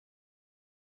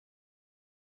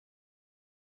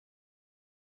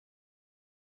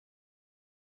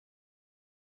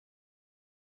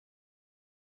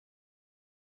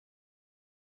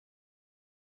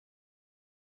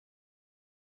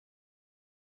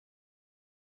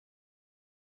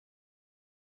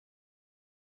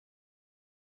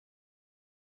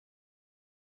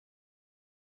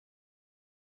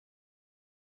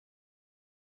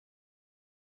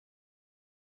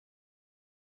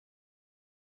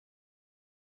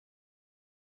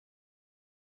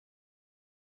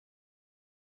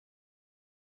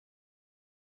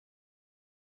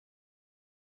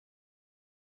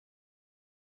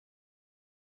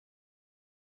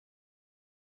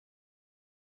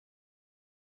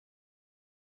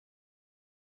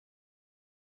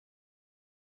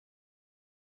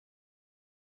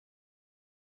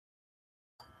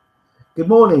Good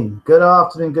morning, good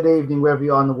afternoon, good evening, wherever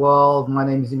you are in the world. My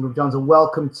name is Ingram Jones, and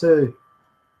welcome to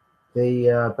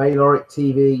the BaylorIC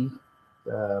TV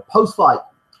post-fight.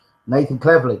 Nathan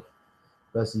Cleverly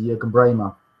versus Juregen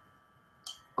Braehmer.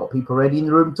 Got people ready in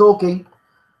the room talking.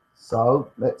 So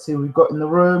let's see what we've got in the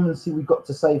room and see what we've got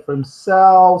to say for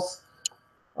themselves.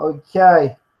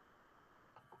 Okay.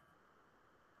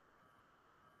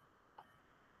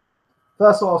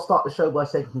 First of all, I'll start the show by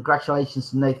saying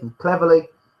congratulations to Nathan Cleverly.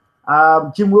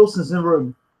 Jim Wilson's in the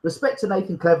room. Respect to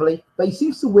Nathan Cleverly, but he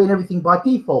seems to win everything by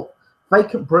default.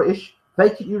 Vacant British,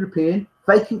 vacant European,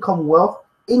 vacant Commonwealth,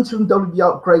 interim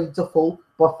WBO upgrade to full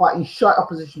by fighting shite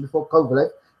opposition before Kovalev.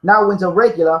 Now wins a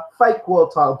regular fake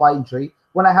world title by injury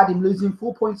when I had him losing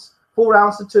 4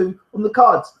 rounds to 2 on the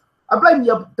cards. I blame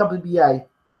the WBA,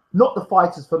 not the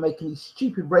fighters, for making these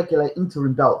stupid regular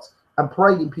interim belts and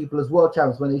parading people as world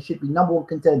champions when they should be #1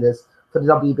 contenders for the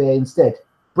WBA instead.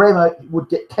 Braehmer would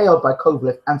get KO'd by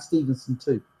Kovalev and Stevenson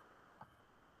too.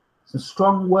 Some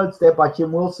strong words there by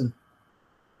Jim Wilson.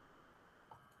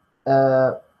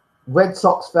 Red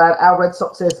Sox fan, Al Red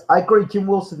Sox says, I agree, Jim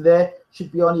Wilson there.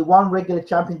 Should be only one regular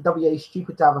champion. WBA is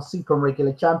stupid to have a super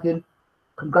regular champion.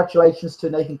 Congratulations to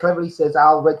Nathan Cleverly, says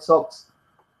Al Red Sox.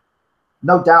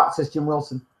 No doubt, says Jim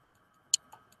Wilson.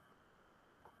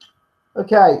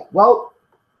 Okay, well,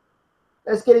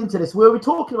 let's get into this. We were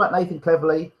talking about Nathan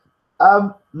Cleverly.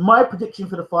 My prediction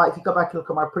for the fight, if you go back and look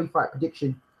at my pre-fight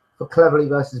prediction for Cleverly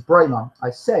versus Braehmer, I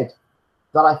said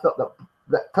that I felt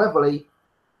that Cleverly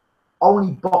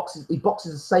only boxes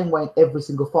the same way in every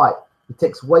single fight. He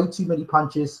takes way too many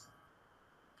punches.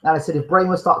 And I said if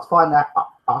Braehmer starts finding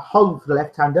a home for the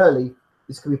left hand early,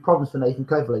 this could be problems for Nathan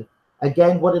Cleverly.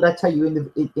 Again, what did I tell you in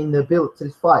the build to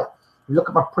this fight? If you look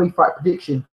at my pre-fight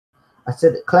prediction, I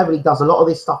said that Cleverly does a lot of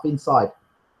this stuff inside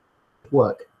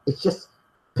work. It's just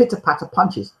pitter-patter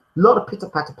punches. A lot of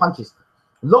pitter-patter punches.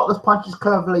 A lot of those punches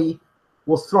Cleverly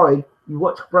was throwing, you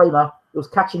watch Braehmer, it was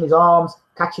catching his arms,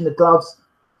 catching the gloves.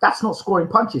 That's not scoring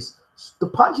punches. The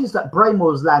punches that Braehmer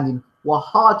was landing were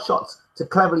hard shots to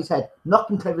Cleverly's head,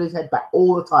 knocking Cleverly's head back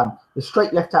all the time. The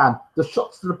straight left hand, the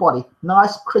shots to the body,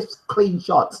 nice, crisp, clean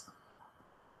shots.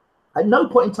 At no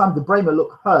point in time did Braehmer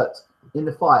look hurt in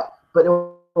the fight, but there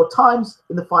were times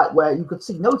in the fight where you could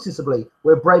see noticeably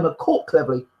where Braehmer caught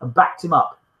Cleverly and backed him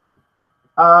up.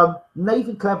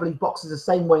 Nathan Cleverly boxes the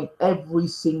same way in every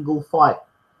single fight.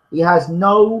 He has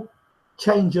no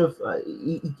change of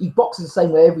he boxes the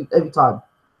same way every time.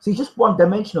 So he's just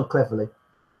one-dimensional Cleverly.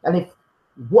 And if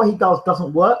what he does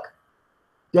doesn't work,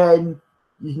 then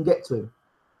you can get to him.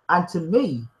 And to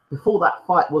me, before that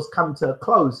fight was coming to a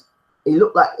close, it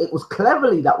looked like it was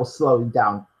Cleverly that was slowing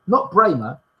down, not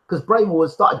Braehmer, because Braehmer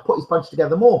was starting to put his punch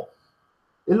together more.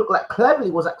 It looked like Cleverly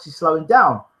was actually slowing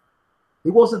down. He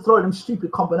wasn't throwing them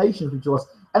stupid combinations, which was,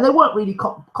 and they weren't really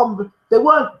they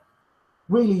weren't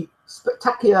really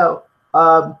spectacular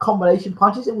combination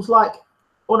punches. It was like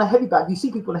on a heavy bag. You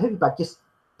see people on a heavy bag just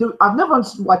do. I've never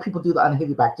understood why people do that on a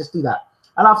heavy bag. Just do that.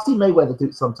 And I've seen Mayweather do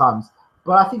it sometimes,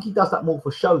 but I think he does that more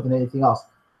for show than anything else.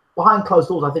 Behind closed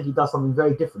doors, I think he does something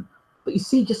very different. But you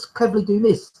see, just Cleverly doing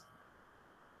this,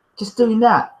 just doing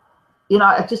that. You know,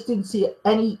 I just didn't see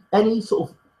any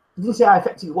sort of. Didn't see how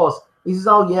effective it was. He says,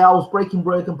 "Oh yeah, I was breaking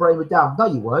Juregen Braehmer down." No,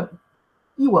 you weren't.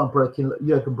 You weren't breaking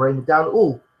Juregen Braehmer down at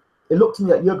all. It looked to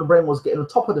me like Juregen Braehmer was getting on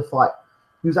top of the fight.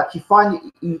 He was actually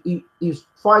finding. He was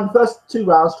finding the first 2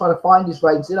 rounds, trying to find his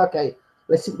range. Said, "Okay,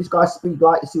 let's see what this guy's speed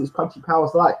like. Let's see what his punching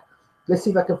power's like. Let's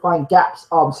see if I can find gaps.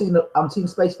 Oh, I'm seeing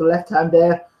space for left hand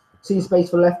there. Seeing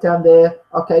space for left hand there.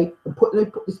 Okay, and let me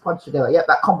put this punch together. Yeah,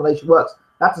 that combination works.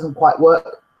 That doesn't quite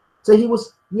work." So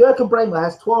Juregen Braehmer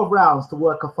has 12 rounds to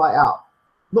work a fight out,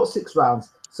 not 6 rounds.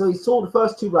 So he saw the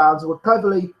first 2 rounds where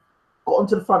Cleverly got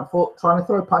onto the front foot, trying to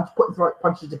throw a punch, putting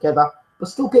punches together, but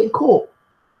still getting caught.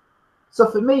 So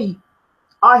for me,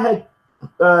 I had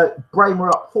Braehmer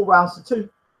up 4 rounds to 2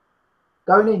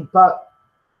 going in. But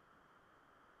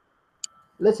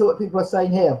let's see what people are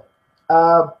saying here.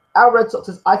 Al Red Sox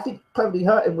says, I think Cleverly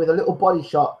hurt him with a little body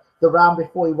shot the round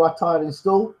before he retired in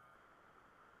stool.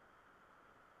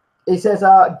 He says,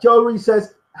 Joe Reed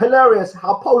says, hilarious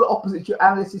how polar opposite your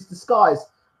analysis disguise.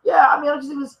 Yeah, I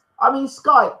mean,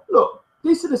 Sky, look,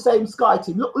 these are the same Sky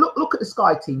team. Look at the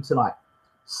Sky team tonight.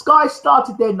 Sky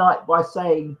started their night by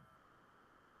saying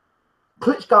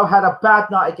Klitschko had a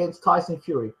bad night against Tyson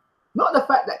Fury. Not the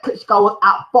fact that Klitschko was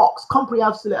outboxed,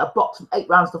 comprehensively outboxed from 8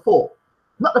 rounds to 4.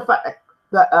 Not the fact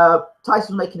that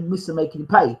Tyson was making him miss and making him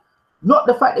pay. Not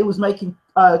the fact that he was making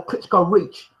Klitschko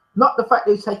reach. Not the fact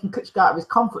that he was taking Klitschko out of his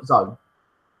comfort zone.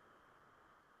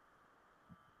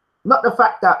 Not the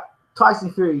fact that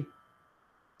Tyson Fury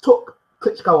took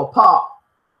Klitschko apart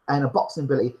and a boxing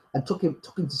ability and took him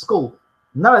to school.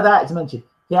 None of that is mentioned.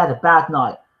 He had a bad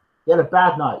night. He had a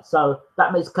bad night. So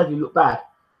that makes Cleverly look bad.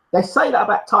 They say that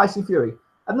about Tyson Fury.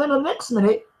 And then the next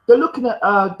minute, they're looking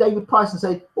at David Price and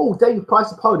say, oh, David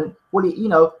Price's opponent, well,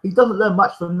 he doesn't learn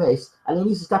much from this and he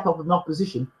needs to step up in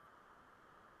opposition.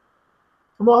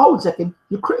 Well, hold a second.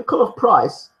 You're critical of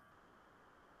Price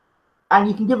and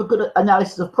you can give a good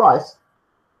analysis of Price,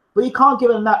 but you can't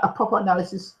give a proper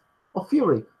analysis of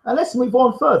Fury. And let's move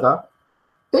on further.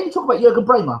 Then you talk about Juregen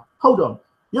Braehmer. Hold on.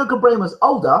 Juregen Braehmer's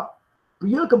older, but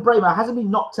Juregen Braehmer hasn't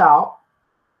been knocked out.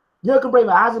 Juregen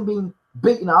Braehmer hasn't been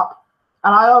beaten up.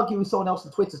 And I argue with someone else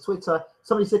on Twitter.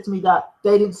 Somebody said to me that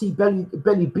they didn't see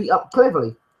Belly beat up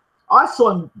Cleverly. I saw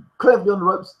him Cleverly on the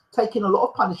ropes, taking a lot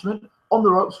of punishment on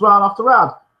the ropes round after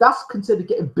round. That's considered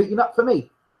getting beaten up for me.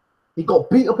 He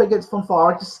got beat up against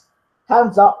Fonfara, just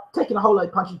hands up, taking a whole load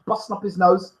of punches, busting up his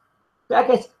nose. But I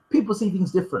guess people see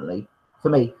things differently for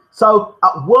me. So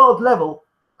at world level,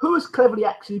 who has Cleverly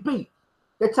actually beat?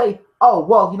 They'd say, oh,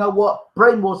 well, you know what?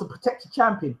 Braehmer was a protected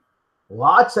champion. Well,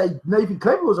 I'd say Nathan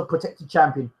Cleverly was a protected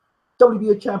champion.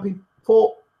 WBA champion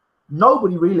for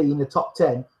nobody really in the top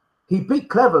 10. He beat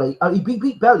Cleverly, he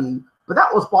beat Bellew, but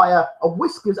that was by a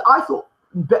whiskers. I thought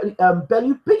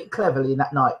Bellew beat Cleverly in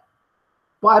that night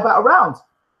by about a round.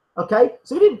 Okay,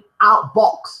 so he didn't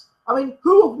outbox. I mean,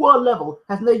 who of world level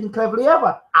has Nathan Cleverly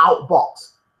ever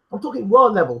outboxed? I'm talking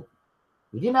world level.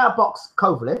 He didn't outbox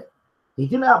Kovalev. He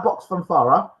didn't outbox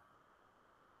Fonfara.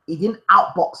 He didn't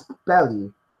outbox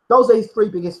Bellew. Those are his 3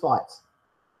 biggest fights.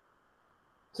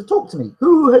 So talk to me.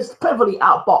 Who has Cleverly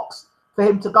outboxed for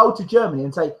him to go to Germany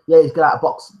and say, yeah, he's going to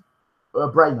outbox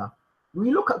Braehmer? When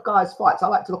you look at guys' fights, I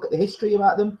like to look at the history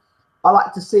about them. I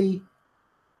like to see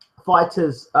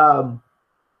fighters. I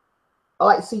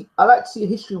like to see a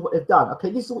history of what they've done.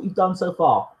 Okay, this is what you've done so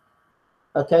far.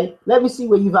 Okay, let me see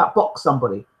where you've outboxed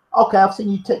somebody. Okay, I've seen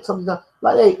you take something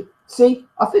like, hey, see,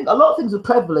 I think a lot of things with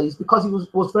Cleverly is because he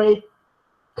was very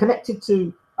connected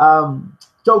to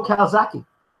Joe Calzaghe.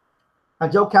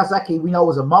 And Joe Calzaghe, we know,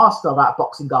 was a master of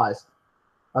outboxing guys.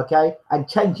 Okay, and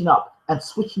changing up and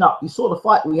switching up. You saw the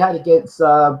fight we had against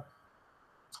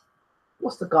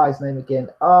what's the guy's name again?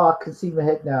 Oh, I can see my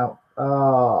head now.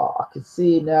 Oh, I can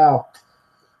see him now.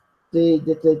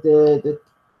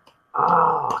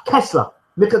 Kessler.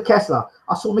 Mika Kessler.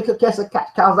 I saw Mika Kessler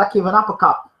catch Calzaghe with an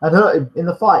uppercut and hurt him in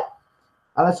the fight.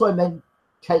 And I saw him then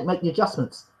make the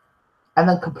adjustments and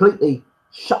then completely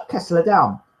shut Kessler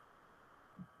down.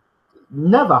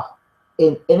 Never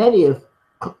in any of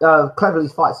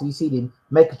Cleverly's fights have you seen him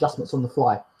make adjustments on the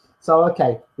fly. So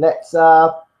okay, let's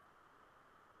go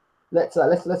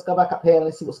back up here and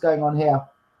let's see what's going on here.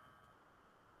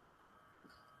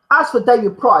 As for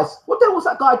David Price, what the hell was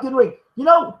that guy doing in the ring? You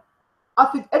know, I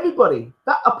think everybody,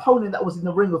 that opponent that was in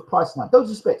the ring with Price tonight, don't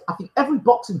disrespect, I think every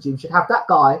boxing gym should have that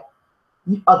guy,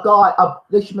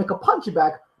 they should make a punching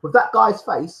bag with that guy's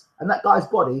face and that guy's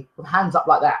body with hands up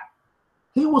like that.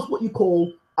 He was what you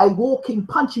call a walking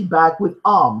punching bag with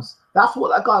arms. That's what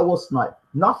that guy was tonight.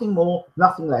 Nothing more,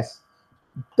 nothing less.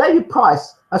 David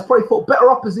Price has probably fought better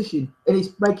opposition in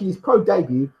his making his pro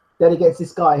debut than against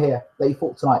this guy here that he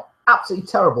fought tonight. Absolutely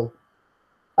terrible.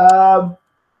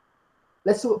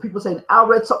 Let's see what people are saying. Our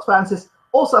Red Sox fan says,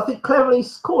 also, I think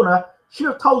Cleverly's corner should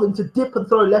have told him to dip and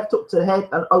throw left hook to the head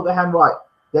and overhand right.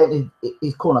 Then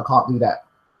his corner can't do that.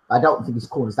 I don't think his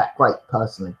corner is that great,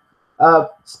 personally.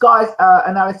 Sky's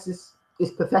analysis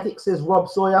is pathetic, says Rob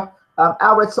Sawyer.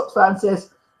 Our Red Sox fan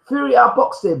says, Fury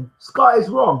outboxed him. Sky is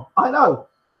wrong. I know.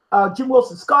 Jim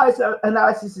Wilson, Sky's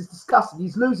analysis is disgusting.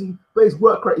 He's losing, but his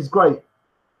work rate is great.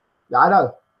 Yeah, I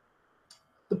know.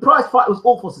 The Price fight was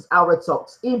awful, says our Red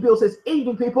Sox. Ian Beale says,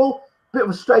 evening, people. Bit of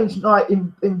a strange night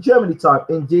in Germany time,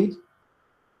 indeed.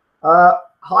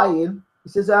 Hi, Ian. He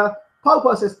says,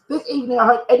 Popo says, this evening I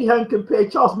heard Eddie Hearn compare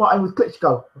Charles Martin with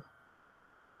Klitschko.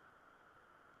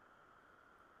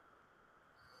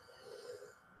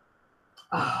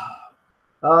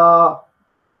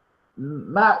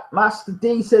 Master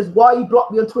D says, why you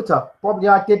blocked me on Twitter? Probably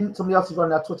I didn't. Somebody else is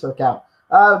running our Twitter account.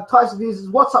 Tyson Views says,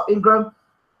 what's up, Ingram?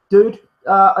 Dude,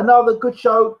 another good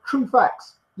show. True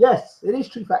facts. Yes, it is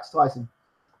true facts, Tyson.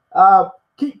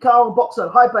 Keep calm, boxer.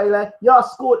 Hi, Baylor. Yeah, I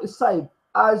scored the same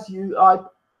as you. I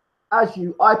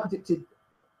predicted.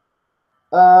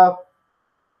 I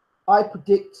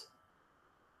predict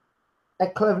a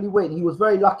Cleverly win. He was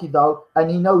very lucky though, and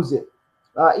he knows it.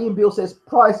 Ian Beale says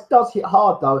Price does hit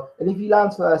hard though, and if he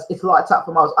lands first, it's lights out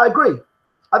for miles. I agree.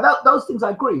 Those things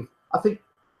I agree. I think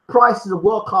Price is a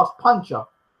world-class puncher,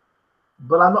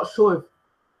 but I'm not sure if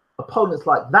opponents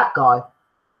like that guy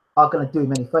are going to do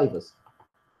him any favors.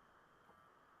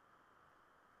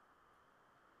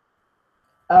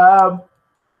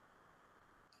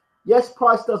 Yes,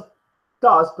 Price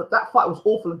does, but that fight was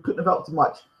awful and couldn't have helped him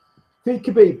much. Think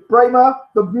could be Braehmer,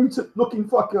 the mutant-looking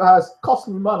fucker, has cost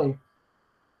me money.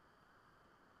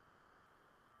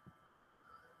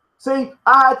 See,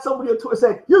 I had somebody on Twitter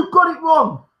said, "You got it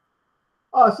wrong."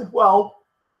 I said, "Well,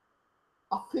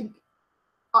 I think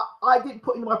I didn't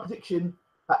put in my prediction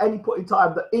at any point in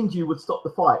time that Inju would stop the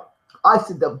fight. I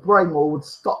said that Braehmer would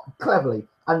stop Cleverly,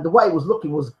 and the way it was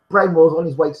looking was Braehmer was on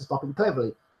his way to stopping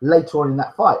Cleverly later on in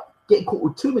that fight, getting caught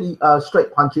with too many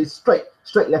straight punches,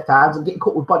 straight left hands, and getting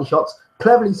caught with body shots.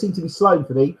 Cleverly seemed to be slowing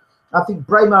for me. I think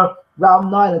Braehmer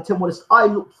round 9 and 10 would have. I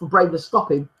looked for Braehmer to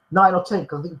stop him 9 or 10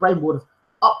 because I think Braehmer would have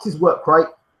upped his work rate.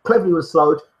 Cleverly would have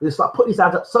slowed. He was like putting his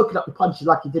hands up, soaking up the punches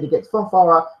like he did against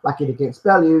Fonfara, like he did against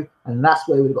Bellew, and that's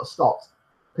where he would have got stopped.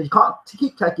 Because you can't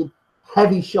keep taking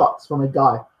heavy shots from a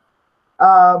guy.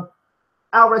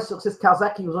 Alvarez says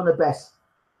Kawasaki was on the best.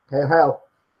 Okay, hell,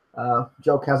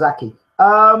 Joe Kawasaki.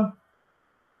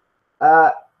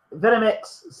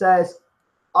 VenomX says,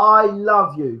 "I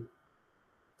love you."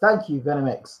 Thank you,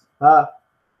 VenomX.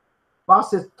 Mark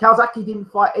says Kawasaki didn't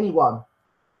fight anyone.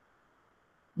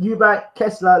 Eubank,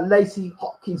 Kessler, Lacey,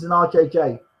 Hopkins, and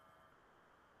RJJ.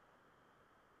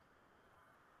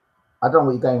 I don't know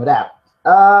what you're going with that.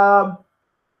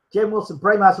 Jim Wilson,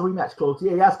 Braehmer has a rematch clause.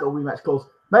 Yeah, he has got a rematch clause.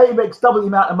 Maybe he makes double the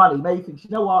amount of money. Maybe he thinks, you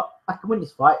know what, I can win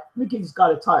this fight. Let me give this guy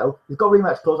the title. He's got a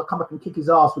rematch clause. I'll come back and kick his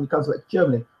ass when he comes back to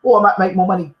Germany. Or I might make more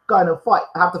money going and fight.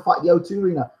 I have to fight the O2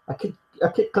 Arena. I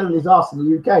kick Cleverly's ass in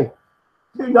the UK.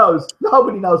 Who knows?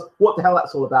 Nobody knows what the hell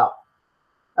that's all about.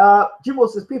 Jim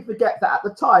Wilson says, people forget that at the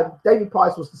time, David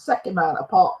Price was the second man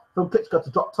apart from Klitschko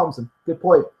to drop Thompson. Good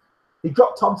point. He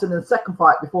dropped Thompson in the second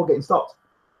fight before getting stopped.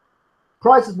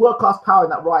 Price has world-class power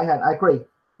in that right hand. I agree.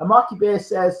 And Marky Beer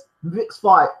says, Vic's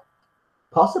fight.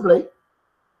 Possibly.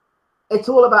 It's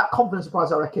all about confidence,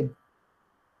 Price, I reckon.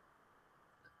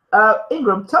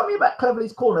 Ingram, tell me about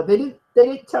Cleverly's corner. They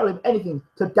didn't tell him anything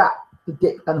to gap, the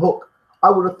dip, and hook. I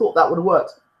would have thought that would have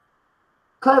worked.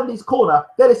 Cleverly's corner,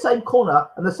 they're the same corner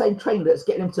and the same trainer that's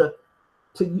getting him to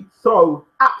throw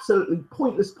absolutely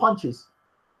pointless punches.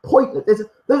 Pointless.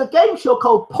 There's a game show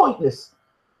called Pointless.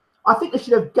 I think they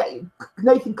should have get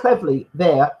Nathan Cleverly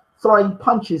there throwing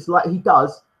punches like he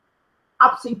does.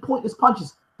 Absolutely pointless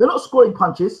punches. They're not scoring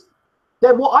punches.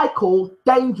 They're what I call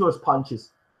dangerous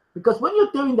punches. Because when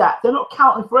you're doing that, they're not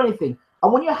counting for anything.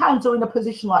 And when your hands are in a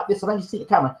position like this, I don't know if you see the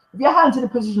camera. If your hands in a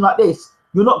position like this,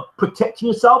 you're not protecting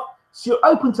yourself. So you're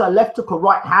open to a left hook or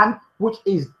right hand, which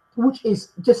is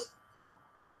just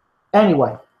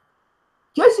anyway.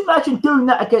 Just imagine doing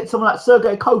that against someone like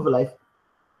Sergey Kovalev.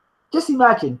 Just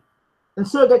imagine, and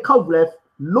Sergey Kovalev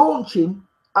launching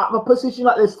at a position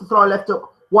like this to throw a left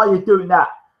hook while you're doing that.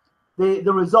 The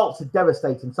results are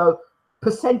devastating. So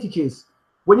percentages,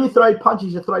 when you're throwing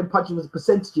punches with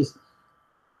percentages.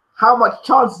 How much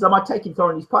chances am I taking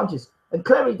throwing these punches? And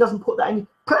Cleverly doesn't put that in.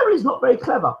 Cleverly's not very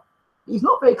clever. He's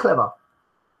not very clever.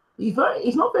 He's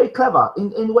not very clever in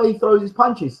the way he throws his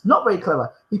punches. Not very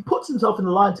clever. He puts himself in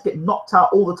the line to get knocked out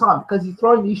all the time because he's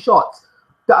throwing these shots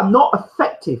that are not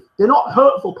effective. They're not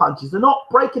hurtful punches. They're not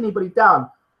breaking anybody down.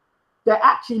 They're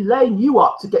actually laying you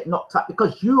up to get knocked out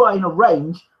because you are in a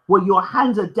range where your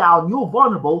hands are down. You're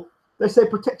vulnerable. They say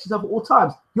protect yourself at all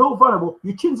times. You're vulnerable.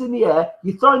 Your chin's in the air.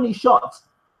 You're throwing these shots.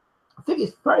 I think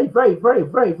it's very, very, very,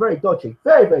 very, very dodgy.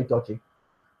 Very, very dodgy.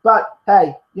 But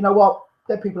hey, you know what?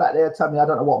 There are people out there tell me I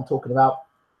don't know what I'm talking about.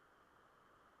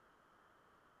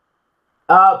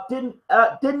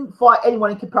 Didn't fight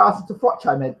anyone in comparison to Froch,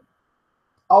 I meant.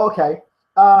 Oh, okay.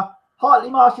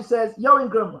 Hartley Marshall says, Yo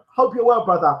Ingram, hope you're well,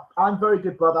 brother. I'm very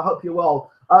good, brother. Hope you're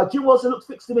well. Jim Wilson looks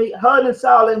fixed to me. Hearn and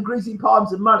Sauerland greasing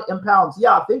palms and money and pounds.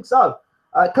 Yeah, I think so.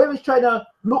 Clever's trainer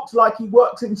looks like he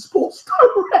works in Sports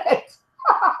Direct.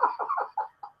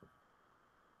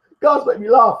 Guys make me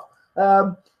laugh.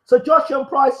 So Joshua and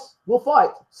Price will fight.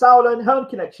 Sauerland Hearn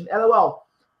connection. LOL.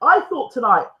 I thought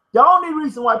tonight the only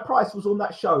reason why Price was on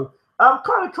that show. I'm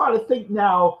kind of trying to think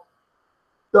now.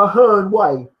 The Hearn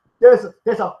way. There's a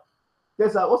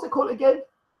what's it called again?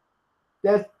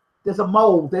 There's a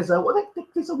mold. There's a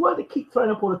word they keep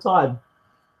throwing up all the time.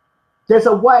 There's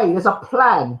a way. There's a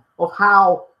plan of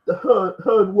how the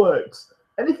Hearn works.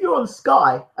 And if you're on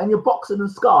Sky and you're boxing on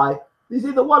Sky, there's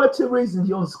either one or two reasons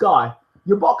you're on Sky.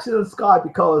 You're boxing on Sky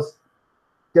because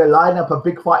they're lining up a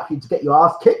big fight for you to get your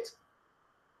ass kicked,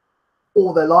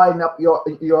 or they're lining up your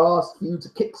ass for you to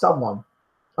kick someone.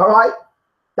 All right,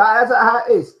 that's how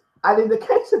it is. And in the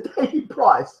case of David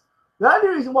Price, the only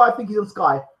reason why I think he's on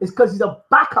Sky is because he's a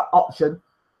backup option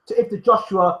to if the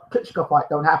Joshua Klitschko fight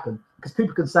don't happen. Because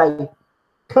people can say,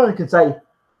 Kern can say,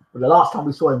 But the last time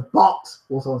we saw him box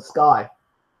was on Sky.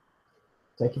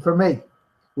 Take it from me.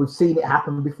 We've seen it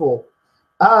happen before.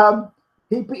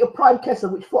 He beat a prime Kessler,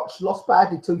 which Froch lost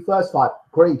badly to first fight.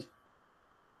 Agreed.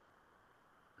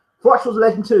 Froch was a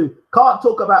legend too. Can't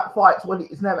talk about fights when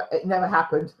it never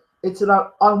happened. It's an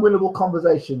unwinnable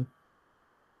conversation.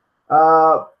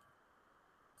 Froch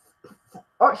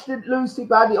didn't lose too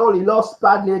badly. He lost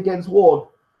badly against Ward.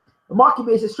 Marky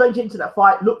B is a strange into that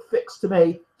fight. Looked fixed to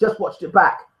me. Just watched it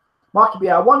back. Marky B,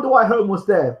 I wonder why Hearn was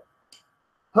there.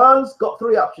 Hearn's got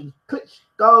three options: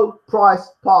 Klitschko,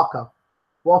 Price, Parker.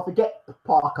 Well, forget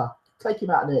Parker. Take him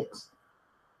out of the mix.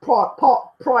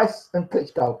 Price and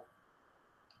Klitschko.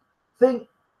 Think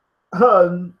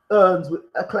Hearn earns with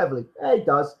cleverly. Yeah, he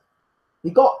does. He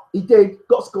got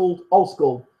schooled, old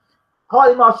school.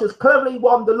 Harley Marshall's cleverly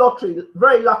won the lottery.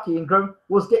 Very lucky, Ingram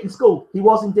was getting schooled. He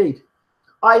was indeed.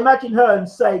 I imagine Hearn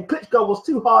saying Klitschko was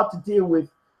too hard to deal with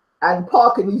and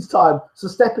Parker needs time. So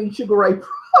step in Sugar Ray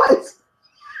Price.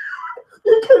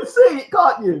 You can see it,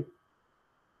 can't you?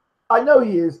 I know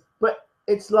he is, but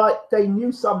it's like they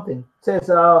knew something, says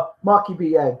Marky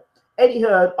BN. Eddie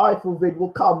Hearn, Eiffel vid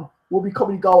will be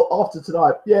comedy goal after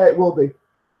tonight. Yeah, it will be.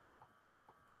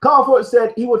 Carl Ford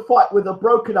said he would fight with a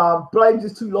broken arm, blames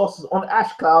his 2 losses on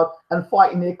Ash Cloud and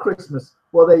fighting near Christmas.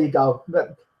 Well, there you go.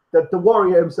 The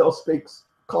warrior himself speaks,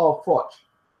 Carl Froch.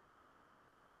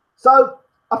 So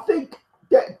I think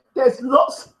there's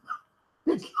lots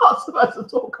of us to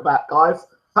talk about, guys.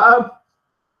 I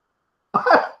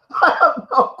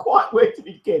don't know quite where to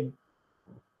begin.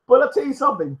 But I'll tell you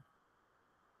something.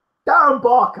 Darren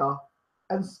Barker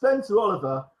and Spencer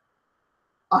Oliver,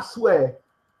 I swear,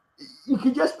 you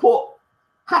can just put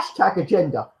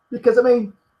 #agenda. Because, I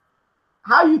mean,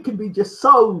 how you can be just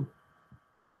so...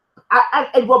 And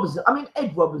Ed Robinson,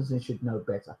 Ed Robinson should know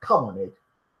better. Come on, Ed.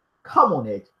 Come on,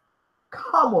 Ed.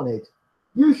 Come on, Ed.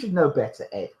 You should know better,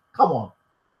 Ed. Come on.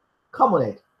 Come on,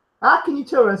 Ed. How can you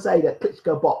turn and say that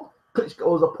Klitschko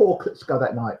was a poor Klitschko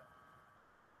that night?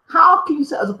 How can you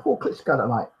say it was a poor Klitschko that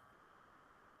night?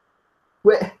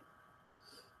 Where...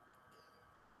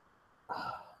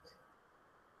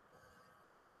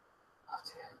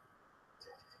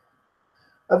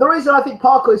 The reason I think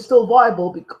Parker is still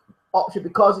viable option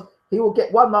because he will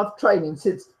get 1 month training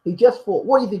since he just fought.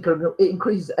 What do you think? It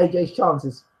increases AJ's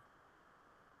chances.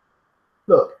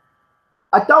 Look,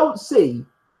 I don't see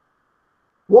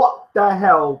what the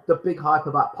hell the big hype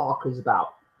about Parker is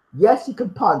about. Yes, he can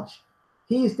punch.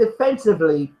 He is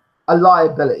defensively a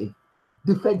liability.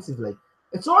 Defensively.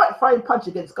 It's all right throwing punch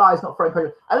against guys, not throwing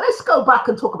punch. And let's go back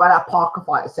and talk about that Parker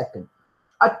fight a second.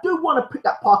 I do want to pick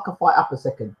that Parker fight up a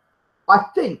second. I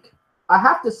think I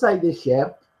have to say this,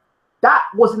 yeah, that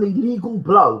was an illegal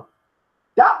blow.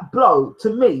 That blow,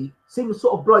 to me, seemed the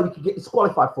sort of blow you could get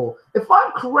disqualified for. If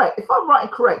I'm right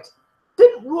and correct,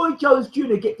 didn't Roy Jones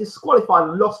Jr. get disqualified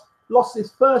and lost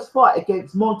his first fight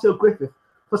against Montel Griffith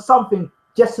for something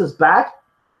just as bad?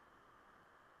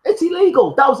 It's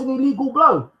illegal. That was an illegal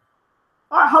blow.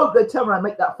 I hope they turn around and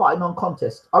make that fight a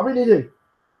non-contest. I really do.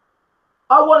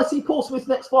 I want to see Paul Smith's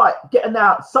next fight get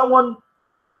announced. Someone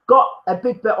got a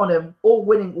big bet on him, all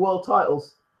winning world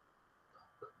titles.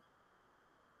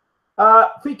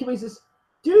 Fikami says,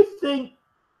 who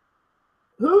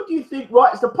do you think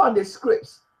writes the pundit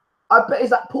scripts? I bet it's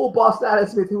that poor bastard Adam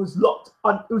Smith who was locked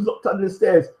under the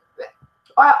stairs.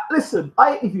 Listen,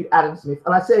 I interviewed Adam Smith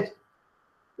and I said,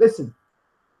 listen,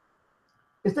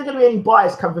 is there going to be any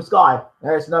bias coming from Sky?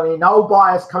 There's no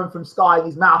bias coming from Sky in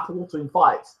these mouth-watering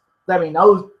fights. There'll be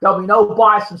no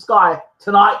bias from Sky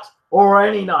tonight or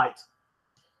any night.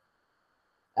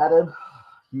 Adam,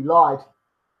 you lied.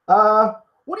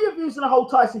 What are your views on the whole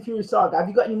Tyson Fury saga? Have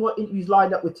you got any more interviews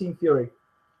lined up with Team Fury?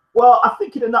 Well, I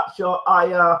think in a nutshell,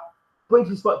 I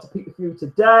briefly spoke to Peter Fury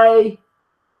today,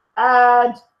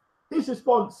 and his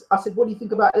response, I said, what do you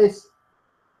think about this?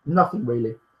 Nothing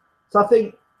really. So I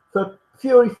think for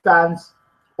Fury fans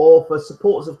or for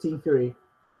supporters of Team Fury,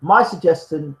 my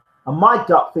suggestion and my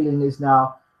gut feeling is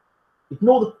now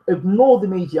ignore the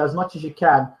media as much as you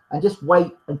can and just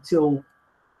wait until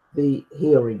the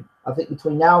hearing. I think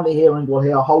between now and the hearing, we'll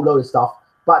hear a whole load of stuff,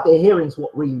 but the hearing is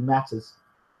what really matters.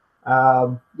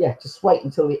 Yeah, just wait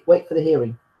for the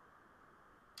hearing.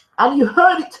 And you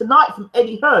heard it tonight from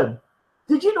Eddie Hearn.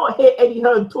 Did you not hear Eddie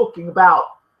Hearn talking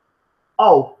about,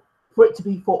 for it to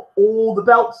be for all the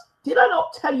belts? Did I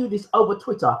not tell you this over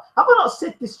Twitter? Have I not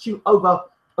said this to you over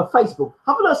Facebook?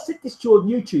 Have I not said this to you on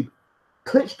YouTube?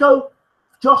 Klitschko,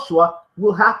 Joshua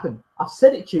will happen. I've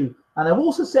said it to you. And I've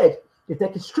also said, if they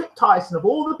can strip Tyson of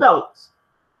all the belts,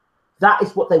 That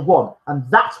is what they want, and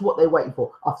that's what they're waiting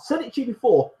for. I've said it to you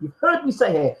before. You've heard me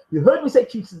say here. You heard me say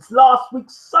to you since last week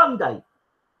Sunday,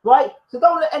 right? So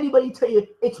don't let anybody tell you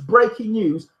it's breaking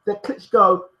news that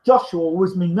Klitschko Joshua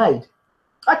was being made.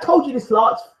 I told you this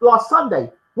last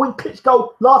Sunday when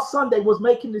Klitschko last Sunday was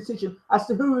making a decision as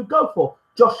to who he would go for,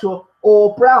 Joshua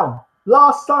or Brown.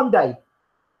 Last Sunday,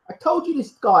 I told you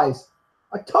this, guys.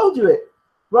 I told you it,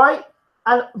 right?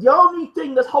 And the only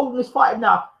thing that's holding this fight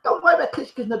now, don't worry about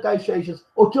Klitschko's negotiations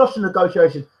or Joshua's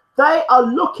negotiations. They are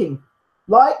looking,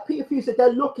 like Peter Few said, they're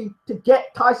looking to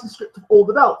get Tyson stripped of all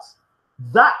the belts.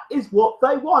 That is what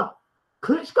they want.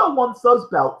 Klitschko wants those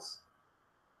belts.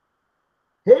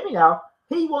 Hear me now.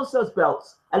 He wants those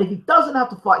belts. And if he doesn't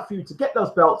have to fight Fury to get those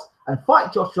belts and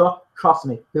fight Joshua, trust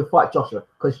me, he'll fight Joshua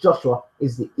because Joshua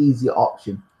is the easier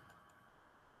option.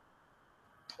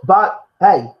 But,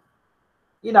 hey,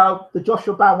 you know, the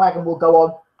Joshua bandwagon will go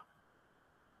on.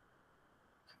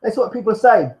 That's what people are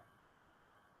saying.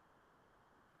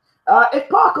 If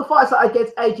Parker fights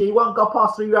against AJ, he won't go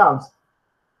past 3 rounds.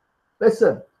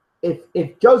 Listen,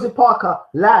 if Joseph Parker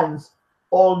lands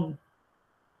on,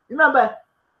 remember,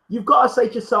 you've got to say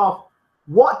to yourself,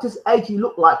 what does AJ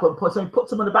look like when someone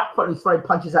puts him on the back foot and he's throwing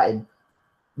punches at him?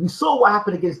 You saw what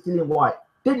happened against Dillian White.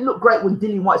 Didn't look great when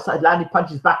Dillian White started landing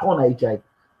punches back on AJ.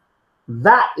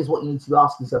 That is what you need to be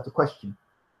asking yourself the question.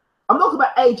 I'm not talking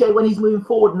about AJ when he's moving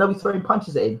forward and nobody's throwing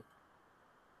punches at him,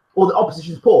 or the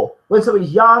opposition's poor. When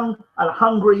somebody's young and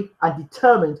hungry and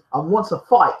determined and wants to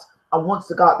fight and wants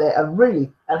to go out there and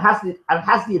really and has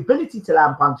the ability to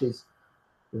land punches,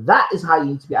 that is how you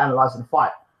need to be analysing the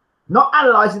fight. Not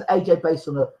analysing AJ based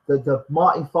on the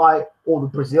Martin fight or the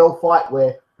Brazil fight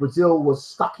where Brazil was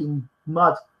stuck in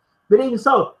mud. But even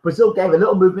so, Brazil gave a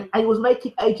little movement and he was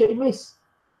making AJ miss.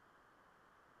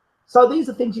 So these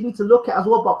are things you need to look at as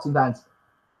well, boxing fans.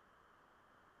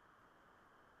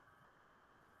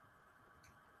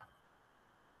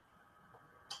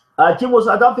 Jim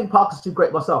Wilson, I don't think Parker's too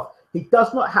great myself. He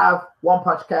does not have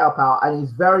one-punch KO power, and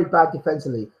he's very bad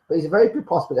defensively. But he's a very good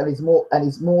prospect, and he's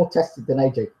more tested than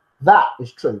AJ. That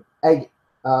is true.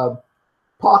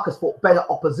 Parker's fought better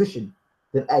opposition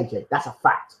than AJ. That's a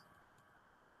fact.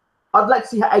 I'd like to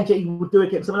see how AJ would do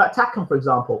against someone like Takam, for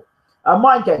example.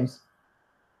 Mind games.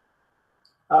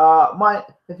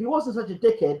 If he wasn't such a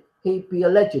dickhead, he'd be a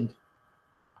legend.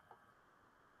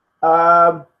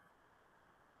 WBO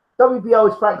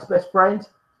is Frank's best friend.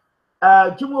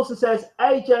 Jim Wilson says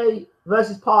AJ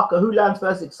versus Parker, who lands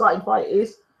first? Exciting fight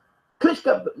is.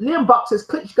 Klitschko. Liam Buck says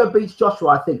Klitschko beats Joshua.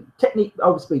 I think technique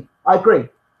over speed. I agree.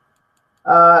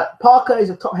 Parker is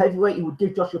a top heavyweight. He would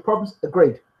give Joshua problems.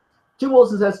 Agreed. Jim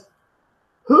Wilson says,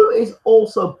 who is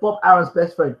also Bob Aaron's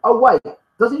best friend? Oh wait,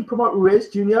 doesn't he promote Ruiz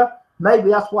Jr.? Maybe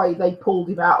that's why they pulled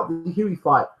him out of the Huey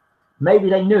fight. Maybe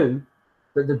they knew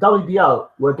that the WBO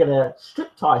were going to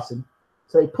strip Tyson,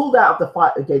 so they pulled out of the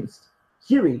fight against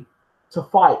Huey to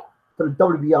fight for the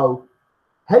WBO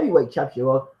heavyweight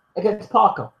championship against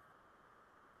Parker.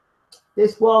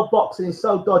 This world boxing is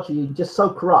so dodgy and just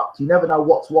so corrupt. You never know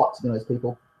what's what, to be honest,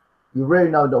 people. You really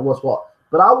know what's what.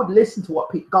 But I would listen to what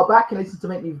go back and listen to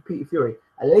me with Peter Fury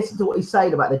and listen to what he's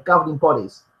saying about the governing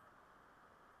bodies.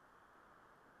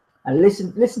 And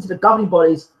listen to the governing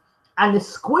bodies and the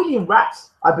squealing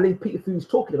rats. I believe Peter Fury's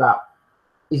talking about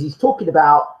he's talking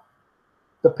about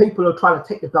the people who are trying to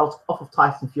take the belts off of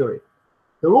Tyson Fury.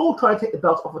 They're all trying to take the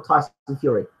belts off of Tyson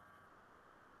Fury.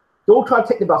 They're all trying to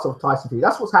take the belts off of Tyson Fury.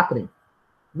 That's what's happening.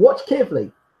 Watch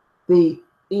carefully. The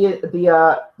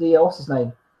what's his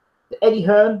name? The Eddie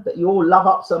Hearn that you all love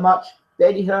up so much. The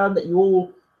Eddie Hearn that you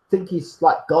all think is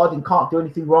like God and can't do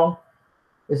anything wrong.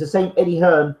 It's the same Eddie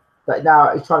Hearn that now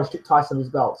is trying to strip Tyson of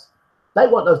his belts. They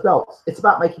want those belts. It's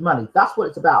about making money. That's what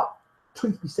it's about.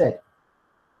 Truth be said.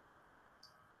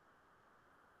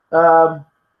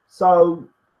 So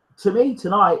to me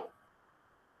tonight,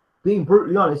 being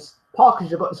brutally honest, Parker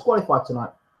should have got disqualified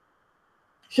tonight.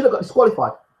 Should have got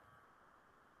disqualified.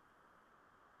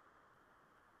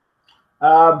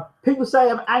 People say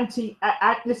I'm anti.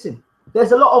 Listen,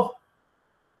 there's a lot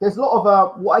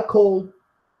of what I call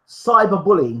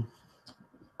cyberbullying.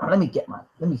 Let me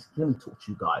talk to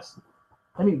you guys.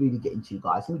 Let me really get into you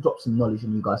guys. Let me drop some knowledge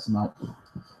on you guys tonight.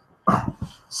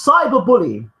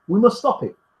 Cyberbullying, we must stop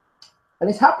it. And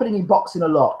it's happening in boxing a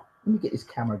lot. Let me get this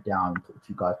camera down and talk to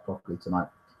you guys properly tonight.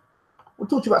 We'll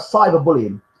talk to you about cyberbullying.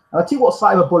 And I'll tell you what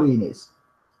cyberbullying is.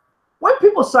 When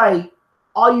people say,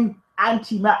 are you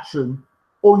anti-Matchroom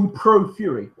or you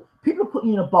pro-Fury? People are putting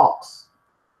you in a box.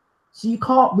 So you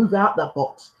can't move out that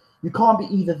box. You can't be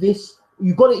either this.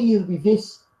 You've got to either be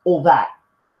this or that.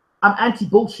 I'm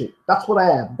anti-bullshit. That's what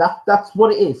I am. That's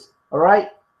what it is. All right?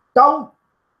 Don't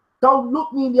Don't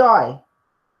look me in the eye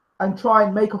and try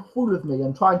and make a fool of me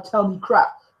and try and tell me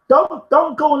crap. Don't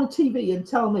go on the TV and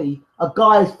tell me a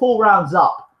guy is 4 rounds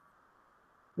up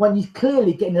when he's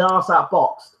clearly getting his ass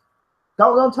outboxed.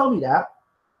 Don't tell me that.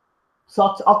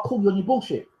 So I'll call you on your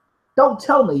bullshit. Don't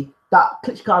tell me that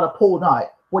Klitschko had a poor night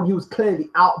when he was clearly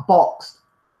outboxed.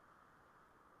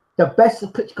 The best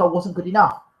of Klitschko wasn't good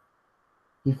enough.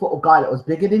 He fought a guy that was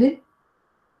bigger than him.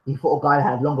 He fought a guy that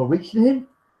had longer reach than him.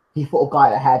 He fought a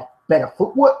guy that had better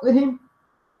footwork than him.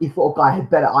 He fought a guy that had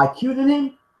better IQ than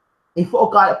him. He fought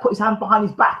a guy that put his hand behind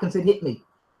his back and said, hit me.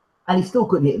 And he still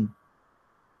couldn't hit him.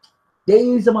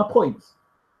 These are my points,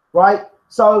 right?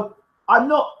 So I'm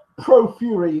not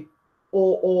pro-Fury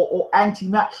or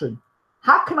anti-Matchroom.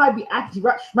 How can I be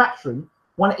anti-Matchroom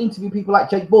when I interview people like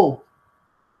Jake Paul?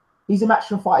 He's a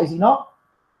Matchroom fighter, is he not?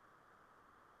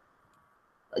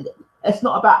 It's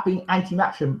not about being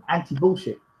anti-Matchroom,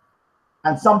 anti-bullshit.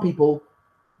 And some people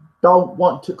don't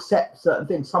want to accept certain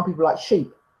things. Some people are like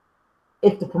sheep.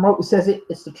 If the promoter says it,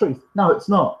 it's the truth. No, it's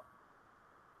not.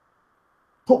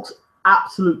 Talks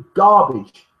absolute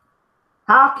garbage.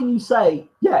 How can you say,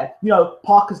 yeah, you know,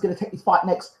 Parker's going to take this fight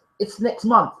next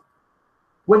month,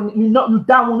 when you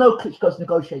damn well know Klitschko's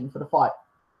negotiating for the fight?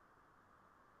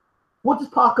 What does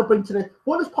Parker bring to the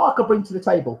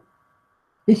table?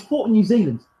 He's fought in New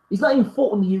Zealand. He's not even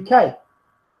fought in the UK.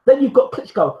 Then you've got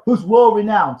Klitschko, who's world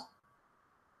renowned.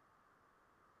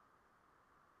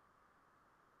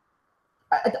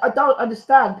 I don't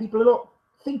understand. People are not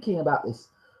thinking about this.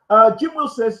 Jim Will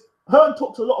says, Hearn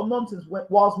talks a lot of nonsense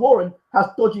whilst Warren has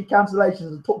dodgy cancellations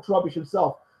and talks rubbish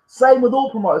himself. Same with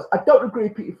all promoters. I don't agree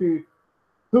with Peter Fury,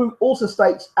 who also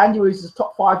states Andy Ruiz is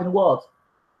top 5 in the world.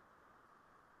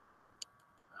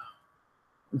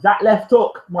 That left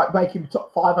hook might make him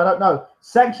top 5. I don't know.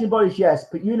 Sanctioning bodies, yes,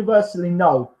 but universally,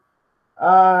 no.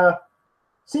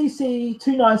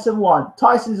 CC2971.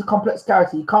 Tyson's a complex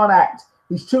character. He can't act.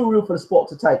 He's too real for the sport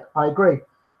to take. I agree.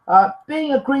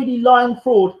 Being a greedy, lying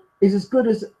fraud is as good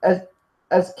as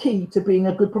key to being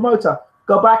a good promoter.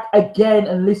 Go back again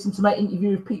and listen to my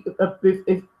interview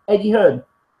with Eddie Hearn.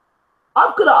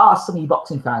 I've got to ask some of you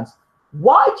boxing fans,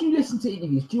 why do you listen to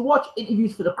interviews? Do you watch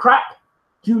interviews for the crack?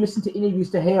 Do you listen to interviews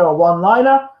to hear a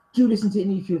one-liner? Do you listen to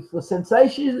interviews for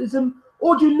sensationalism?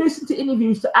 Or do you listen to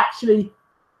interviews to actually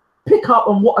pick up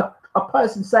on what a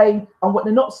person's saying and what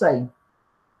they're not saying?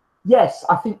 Yes,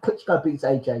 I think Klitschko beats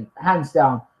AJ, hands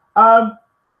down.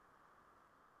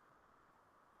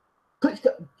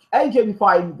 Klitschko, AJ will be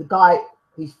fighting the guy,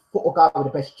 he's fought a guy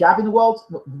with the best jab in the world.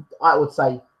 I would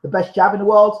say the best jab in the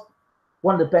world,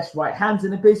 one of the best right hands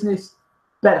in the business,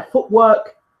 better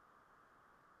footwork.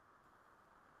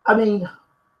 I mean,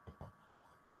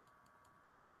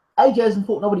 AJ hasn't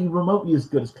fought nobody remotely as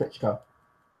good as Klitschko.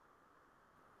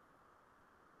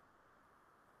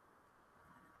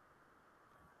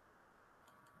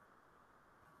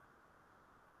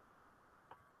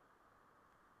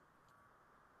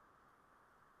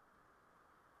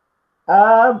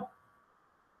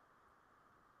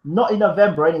 Not in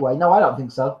November anyway. No, I don't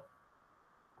think so.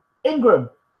 Ingram,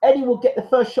 Eddie will get the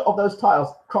first shot of those titles.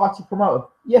 Karate promoter.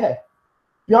 Yeah.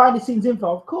 Behind the scenes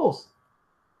info, of course.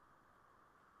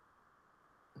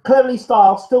 Cleverly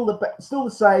style, still the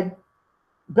same.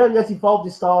 Barely has evolved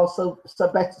his style, so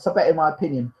better in my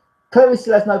opinion. Cleverly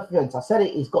still has no defense. I said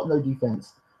it, he's got no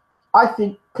defense. I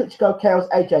think Klitschko KOs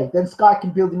AJ. Then Sky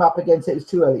can build him up again, so it was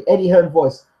too early. Eddie Hearn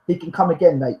voice. He can come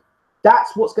again, mate.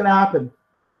 That's what's going to happen.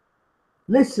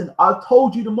 Listen, I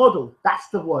told you the model. That's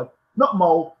the word. Not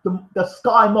mole, the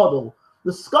Sky model.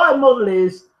 The Sky model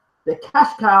is the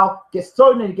cash cow gets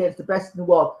thrown in against the best in the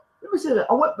world. Let me say that.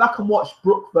 I went back and watched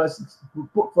Brooke versus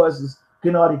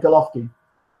Gennady Golovkin.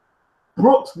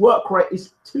 Brooks' work rate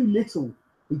is too little.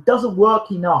 He doesn't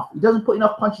work enough. He doesn't put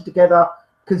enough punches together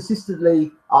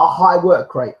consistently at a high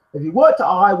work rate. If he worked at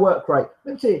a high work rate,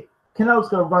 let me tell you, Canelo's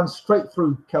going to run straight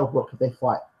through Kell Brook if they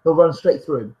fight. He'll run straight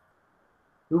through him.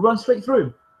 He'll run straight through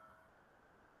him.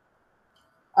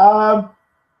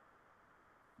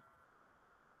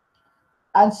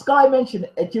 And Sky mentioned,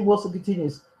 Jim Wilson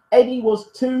continues, Eddie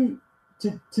was to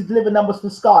deliver numbers for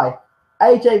Sky.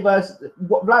 AJ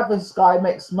Vlad versus Sky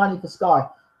makes money for Sky.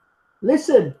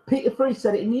 Listen, Peter Free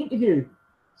said it in the interview.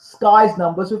 Sky's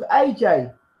numbers with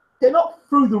AJ, they're not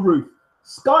through the roof.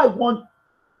 Sky want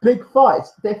big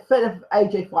fights. They're fed up of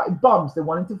AJ fighting bums. They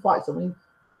want him to fight something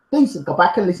decent. Go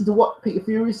back and listen to what Peter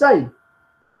Fury is saying.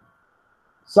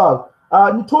 So,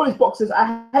 Notorious Box says,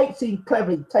 I hate seeing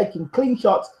Cleverly taking clean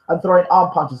shots and throwing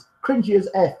arm punches. Cringy as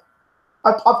F.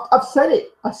 I've said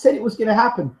it. I said it was going to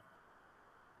happen.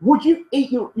 Would you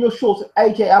eat your shorts if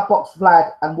AJ outboxed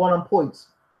Vlad and won on points?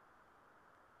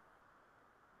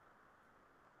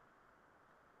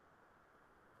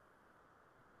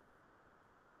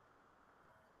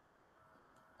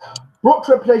 Brook's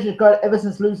reputation has gone ever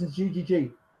since losing to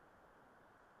GGG.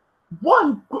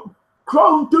 One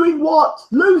grown doing what?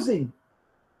 Losing.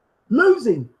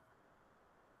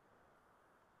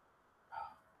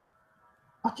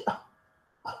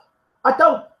 I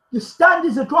don't. Your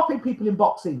standards are dropping people in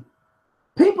boxing.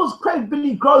 People's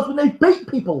credibility grows when they beat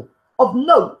people of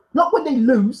note, not when they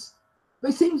lose.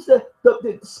 But it seems that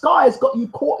the sky has got you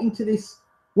caught into this.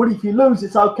 Well, if you lose,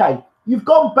 it's okay. You've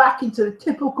gone back into the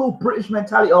typical British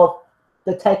mentality of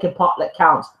the taking part that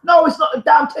counts. No, it's not the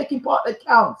damn taking part that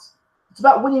counts. It's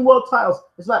about winning world titles.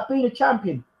 It's about being a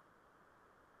champion.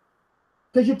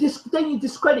 Because then you're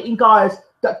discrediting guys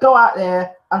that go out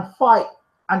there and fight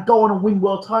and go on and win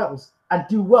world titles and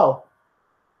do well.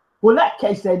 Well, in that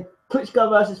case, then Klitschko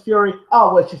versus Fury.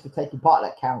 Oh, well, it's just the taking part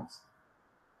that counts.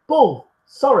 Bull.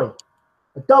 Sorry.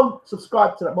 I don't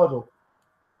subscribe to that model.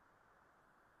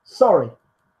 Sorry.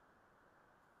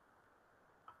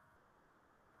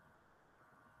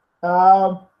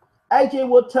 AJ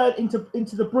will turn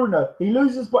into the Bruno. He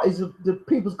loses, but he's the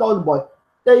people's golden boy.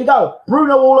 There you go.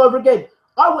 Bruno all over again.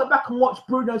 I went back and watched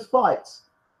Bruno's fights.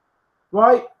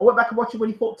 Right? I went back and watched him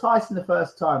when he fought Tyson the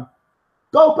first time.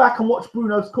 Go back and watch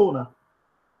Bruno's corner.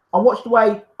 And watch the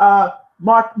way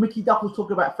Mickey Duck was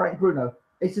talking about Frank Bruno.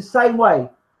 It's the same way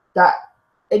that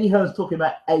Eddie Hearn's talking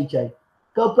about AJ.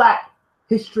 Go back.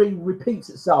 History repeats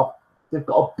itself. They've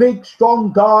got a big,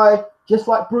 strong guy, just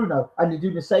like Bruno. And they're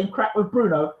doing the same crap with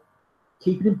Bruno.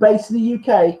 Keeping him based in the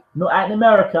UK, not out in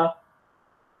America.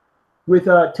 With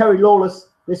Terry Lawless.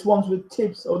 This one's with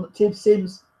Tibbs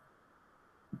Sims.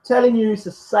 I'm telling you, it's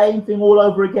the same thing all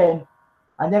over again.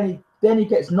 And then he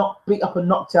gets beat up and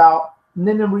knocked out. And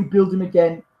then they rebuild him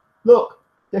again. Look,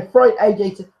 they're throwing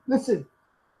AJ to... Listen,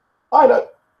 I don't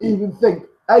even think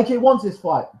AJ wants this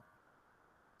fight.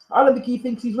 I don't think he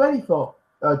thinks he's ready for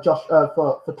for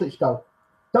Klitschko.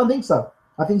 Don't think so.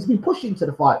 I think he's been pushed into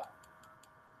the fight.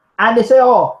 And they say,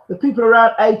 oh, the people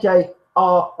around AJ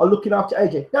are looking after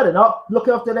AJ. No, they're not.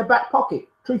 Looking after their back pocket.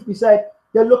 Truth be said,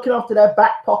 they're looking after their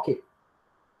back pocket.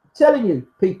 I'm telling you,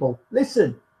 people,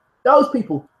 listen. Those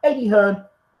people, Eddie Hearn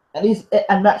and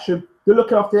Matchroom, they're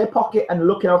looking after their pocket and they're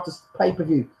looking after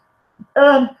pay-per-view.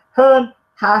 Hearn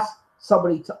has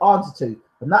somebody to answer to.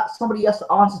 And that somebody he has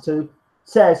to answer to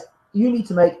says, you need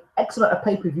to make X amount of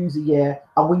pay-per-views a year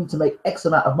and we need to make X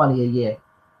amount of money a year.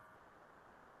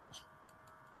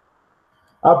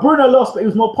 Bruno lost, but he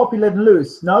was more popular than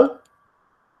Lewis. No?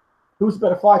 Who's a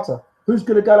better fighter? Who's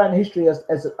going to go down in history as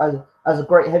a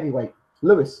great heavyweight?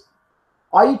 Lewis.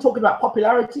 Are you talking about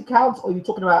popularity counts or are you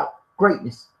talking about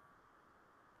greatness?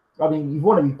 I mean, you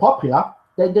want to be popular,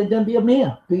 then be a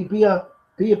mayor, be a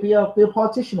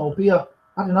politician, or be a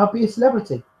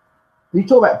celebrity. When you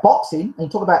talk about boxing and you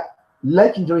talk about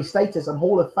legendary status and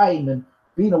Hall of Fame and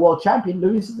being a world champion,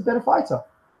 Lewis is the better fighter.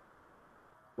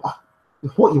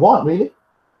 It's what you want, really.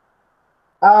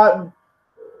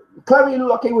 Cleverly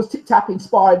looked like he was tip-tapping,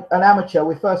 sparring an amateur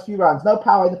with first few rounds. No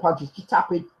power in the punches, just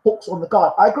tapping hooks on the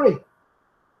guard. I agree.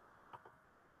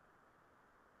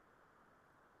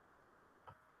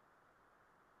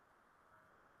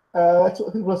 That's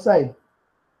what people are saying.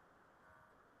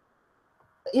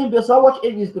 Ian Bill, so I watch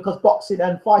interviews because boxing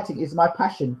and fighting is my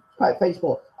passion. Play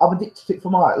Facebook. I'm addicted to it for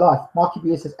my life. Marky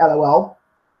B says LOL.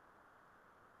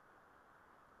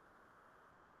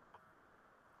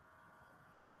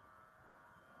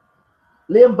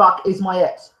 Liam Buck is my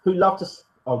ex who loved to...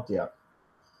 Oh, dear.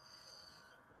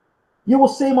 You will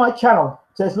see my channel.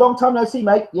 Says, long time no see,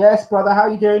 mate. Yes, brother. How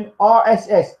you doing?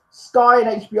 RSS. Sky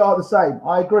and HBR are the same.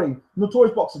 I agree.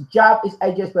 Notorious Boxing. Jab is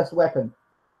AJ's best weapon.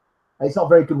 It's not a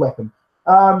very good weapon.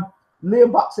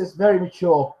 Liam Buck says, very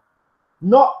mature.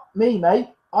 Not me, mate.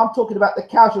 I'm talking about the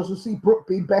casuals who see Brook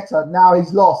being better. Now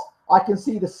he's lost. I can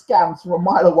see the scams from a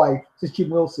mile away, says Jim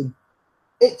Wilson.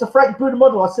 It's a Frank Bruno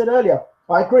model, I said earlier.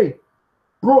 I agree.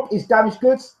 Brook is damaged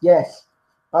goods? Yes.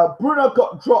 Bruno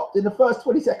got dropped in the first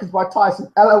 20 seconds by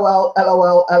Tyson. LOL,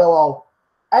 LOL, LOL.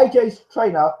 AJ's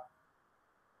trainer,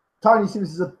 Tony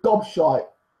Sims, is a gobshite.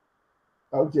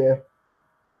 Oh, dear.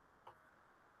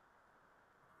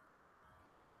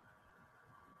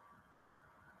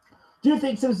 Do you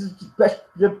think Sims is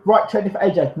the right trainer for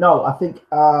AJ? No, I think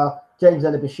James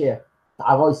Ellis-Bashir.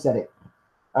 I've always said it.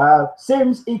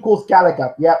 Sims equals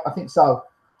Gallagher. Yep, I think so.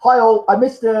 Hi all, I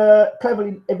missed the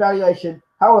Cleverly evaluation.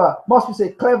 However, must be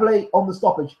said, Cleverly on the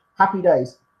stoppage. Happy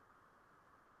days.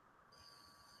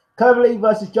 Cleverly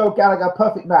versus Joe Gallagher,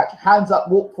 perfect match. Hands up,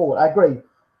 walk forward. I agree.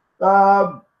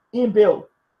 Ian Bill,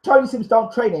 Tony Sims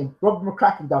don't train him. Robert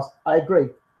McCracken does. I agree.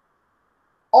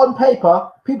 On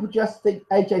paper, people just think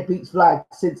AJ beats Vlad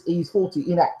since he's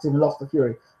 40, inactive and lost to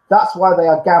Fury. That's why they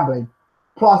are gambling.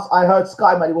 Plus, I heard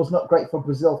Sky Money was not great for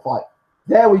Brazil fight.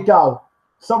 There we go.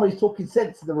 Somebody's talking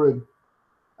sense in the room.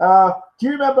 Do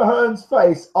you remember Hearn's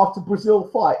face after Brazil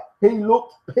fight? He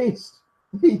looked pissed.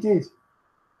 He did.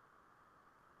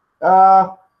 I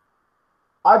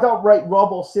don't rate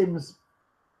Rob or Sims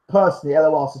personally.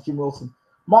 LOL, says Jim Wilson.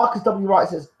 Marcus W. Wright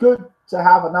says, good to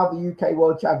have another UK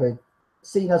world champion,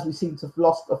 seeing as we seem to have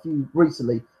lost a few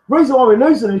recently. Reason why we're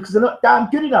losing them is because they're not damn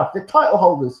good enough. They're title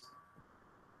holders.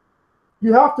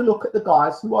 You have to look at the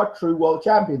guys who are true world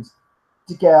champions.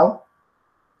 DeGale,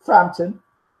 Frampton,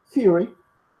 Fury.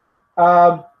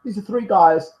 These are three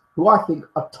guys who I think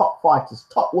are top fighters,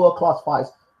 top world-class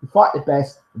fighters, who fight the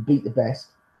best and beat the best.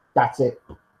 That's it.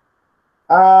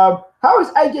 How is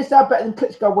AJ Styles better than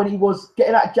Klitschko when he was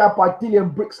getting out jabbed by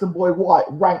Dillian Brixton Boy White,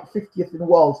 ranked 50th in the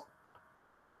world?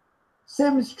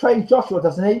 Sims trains Joshua,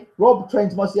 doesn't he? Rob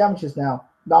trains mostly amateurs now.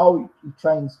 No, he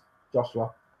trains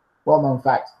Joshua. Well-known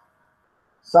fact.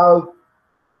 So,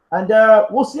 and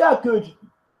we'll see how good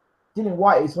Dillian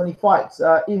White is when he fights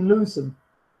Ian Lewison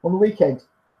on the weekend.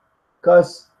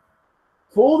 Because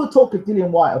for all the talk of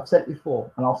Dillian White, I've said it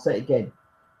before, and I'll say it again.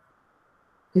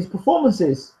 His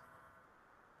performances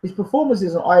on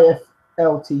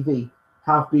IFL TV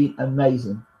have been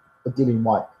amazing for Dillian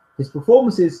White. His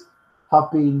performances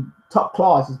have been top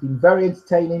class. He's been very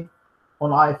entertaining on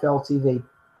IFL TV.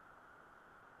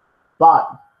 But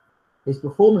his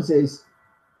performances,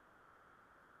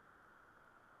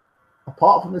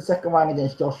 apart from the second round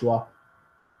against Joshua,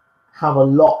 have a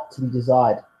lot to be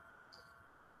desired.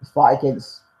 His fight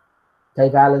against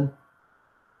Dave Allen,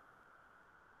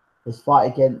 his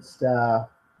fight against the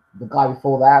guy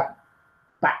before that,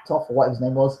 backed off, or whatever his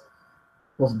name was. It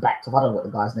wasn't backed off, I don't know what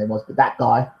the guy's name was, but that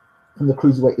guy from the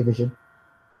cruiserweight division.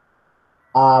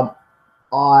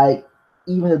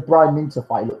 Even the Brian Minter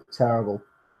fight looked terrible.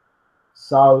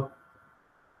 So,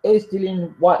 is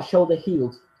Dillian White's shoulder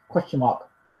healed? Question mark.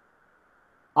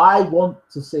 I want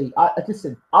to see.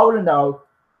 Listen, I want to know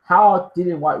how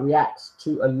Dillian White reacts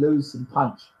to a Lewison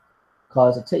punch.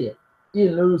 Because I tell you,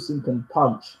 Ian Lewison can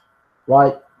punch,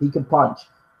 right? He can punch.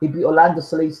 He beat Orlando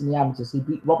Solis in the amateurs. He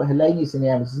beat Robert Helenius in the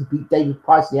amateurs. He beat David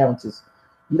Price in the amateurs.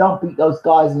 You don't beat those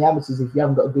guys in the amateurs if you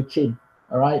haven't got a good chin,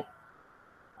 all right?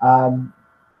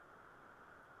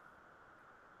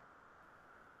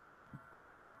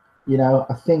 You know,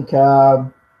 I think I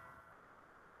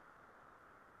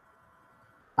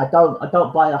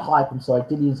don't buy the hype. I'm sorry.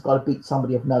 Dillian's got to beat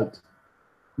somebody of note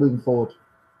moving forward.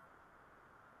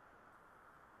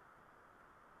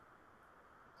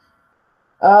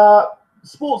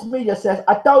 Sports media says,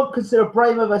 I don't consider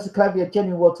Braehmer versus Cleverly a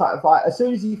genuine world title fight. As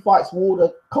soon as he fights Ward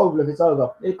or Kovalev, it's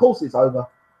over. Of course it's over.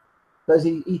 Because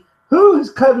who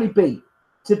has Cleverly beat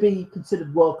to be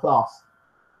considered world class?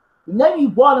 Name me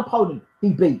one opponent he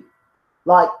beat.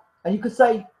 Like, and you could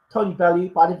say Tony Bellew,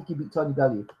 but I didn't think he beat Tony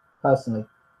Bellew, personally.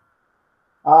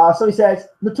 So he says,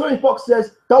 Notorious Boxer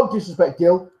says, don't disrespect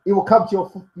Gil. He will come to your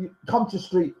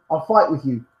street and fight with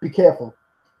you. Be careful.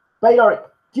 BaylorIC,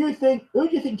 who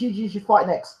do you think GG should fight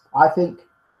next? I think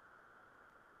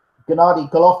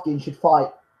Gennady Golovkin should fight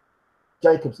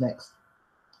Jacobs next.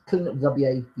 Clean up the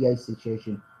WBA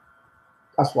situation.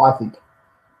 That's what I think.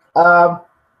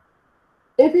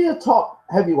 If he's a top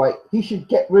heavyweight, he should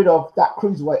get rid of that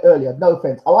cruiserweight earlier. No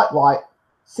offense. I like White.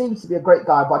 Seems to be a great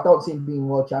guy, but I don't see him being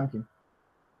world champion.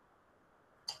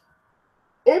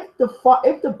 If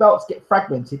the belts get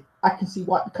fragmented, I can see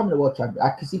White becoming a world champion.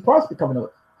 I can see Price becoming a.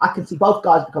 I can see both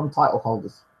guys becoming title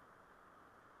holders.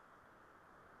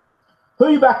 Who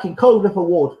are you backing, Kovalev or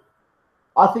Ward?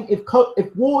 I think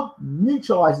if Ward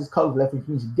neutralizes Kovalev, which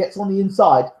means he gets on the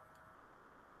inside,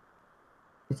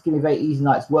 it's going to be a very easy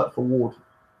night's work for Ward.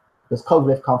 Because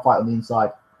Kovalev can't fight on the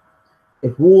inside.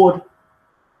 If Ward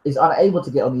is unable to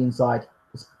get on the inside,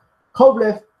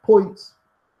 Kovalev points.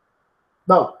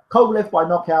 No, Kovalev by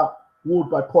knockout, Ward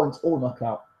by points or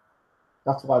knockout.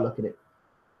 That's why I look at it.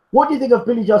 What do you think of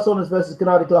Billy Joe Saunders versus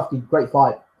Gennady Golovkin? Great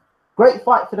fight. Great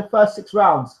fight for the first 6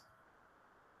 rounds.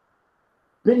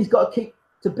 Billy's got to kick.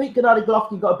 To beat Gennady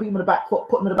Golovkin, you've got to beat him on the back foot,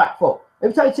 put him in the back foot.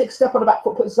 Every time he takes a step on the back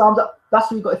foot, put his arms up, that's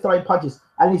when you've got to throw in punches.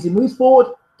 And as he moves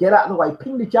forward, get out of the way.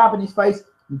 Ping the jab in his face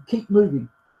and keep moving.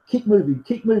 Keep moving.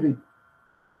 Keep moving.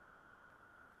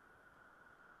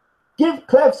 Give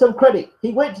Clev some credit.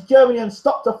 He went to Germany and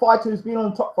stopped a fighter who's been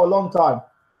on top for a long time.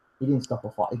 He didn't stop a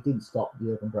fight. He didn't stop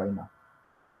Juregen Braehmer.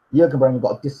 Juregen Braehmer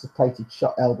got a dislocated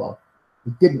shot elbow.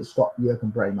 He didn't stop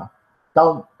Juregen Braehmer.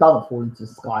 Don't fall into the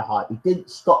sky high. He didn't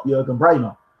stop Juregen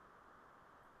Braehmer.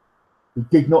 He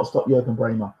did not stop Juregen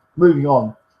Braehmer. Moving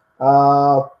on.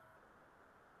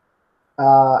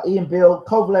 Ian Bill,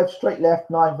 Kovalev, straight left,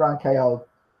 9th round KO.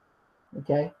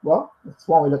 Okay, well, that's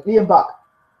one way to look. Liam Buck.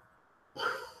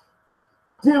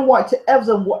 Dylan White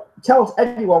tells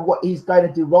everyone what he's going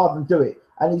to do rather than do it.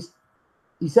 And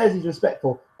he says he's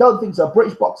respectful. Don't think so.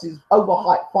 British boxing is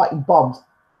overhyped, fighting bums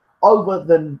over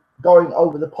than going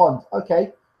over the pond.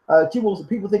 Okay. Jim Wilson,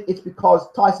 people think it's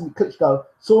because Tyson beat Klitschko.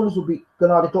 Saunders will beat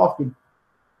Gennady Golovkin.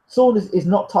 Saunders is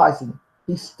not Tyson.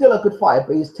 He's still a good fighter,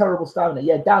 but he's terrible stamina.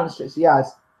 Yeah, down the stretch he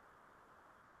has.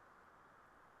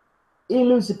 Ian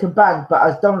Lewis can bang, but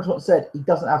as Donald Trump said, he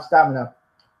doesn't have stamina.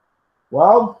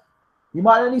 Well, you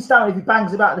might not need stamina if he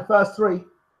bangs him out in the first three.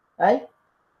 Eh?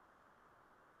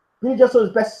 Billy Joe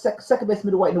Saunders second best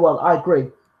middleweight in the world. I agree.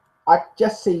 I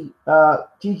just see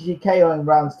GG KOing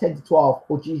rounds 10 to 12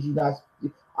 or GG nice.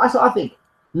 I think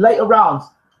later rounds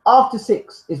after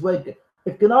 6 is where,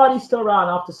 if Gennady's still around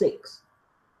after 6,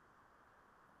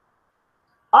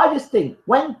 I just think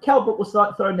when Kelbrook was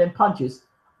throwing them punches,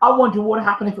 I wonder what would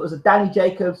happen if it was a Danny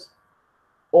Jacobs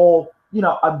or, you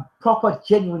know, a proper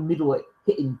genuine middleweight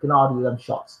hitting Gennady with them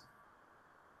shots.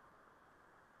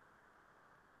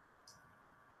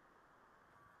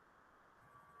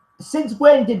 Since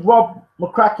when did Rob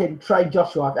McCracken train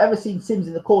Joshua? I've ever seen Sims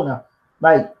in the corner.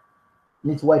 Mate,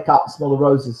 you need to wake up and smell the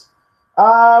roses.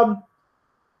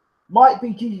 Might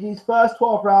be GG's first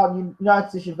 12-round United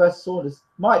decision versus Saunders.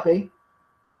 Might be.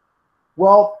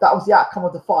 Well, that was the outcome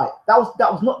of the fight. That was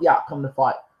not the outcome of the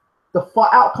fight. The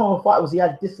outcome of the fight was he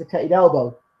had a dislocated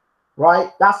elbow,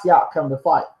 right? That's the outcome of the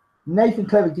fight. Nathan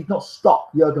Cleverly did not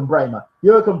stop Juregen Braehmer.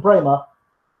 Juregen Braehmer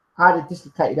had a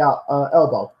dislocated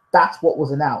elbow. That's what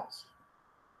was announced.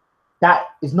 That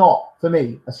is not, for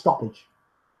me, a stoppage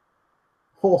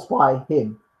forced by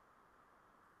him.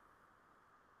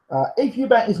 If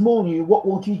Eubank is more new, what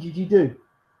will GGG do?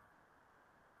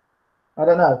 I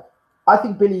don't know. I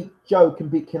think Billy Joe can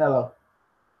beat Canelo.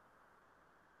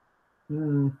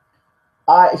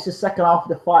 It's the second half of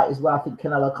the fight is where I think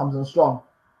Canelo comes on strong.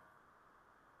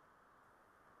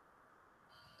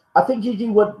 I think GG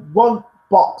won't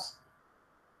box.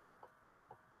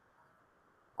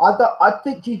 I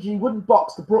think GG wouldn't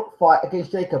box the Brook fight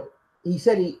against Jacob. He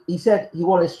said he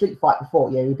wanted a street fight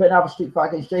before. Yeah, he better have a street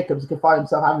fight against Jacobs. He can find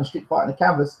himself having a street fight on the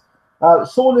canvas.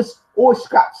 Saunders always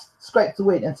scrapes to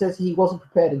win and says he wasn't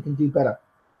prepared and can do better.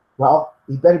 Well,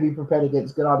 he better be prepared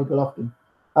against Gennady Golovkin.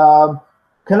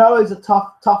 Canelo is a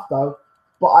tough though,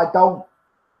 but I don't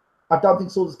think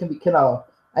Saunders can beat Canelo.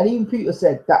 And even Peter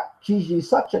said that GG is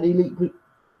such an elite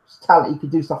talent, he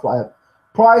could do stuff like that.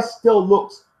 Price still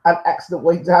looks an accident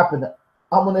waiting to happen.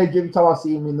 I'm on edge every time I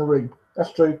see him in the ring.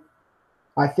 That's true.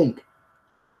 I think.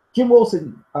 Jim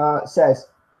Wilson says,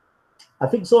 I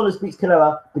think Saunders beats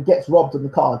Canelo but gets robbed on the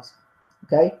cards.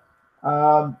 Okay.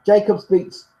 Jacobs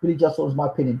beats Billy Joe Saunders, my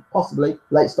opinion. Possibly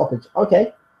late stoppage.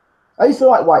 Okay. I used to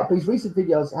like White, but his recent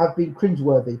videos have been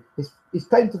cringeworthy. His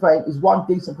claim to fame is one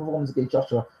decent performance against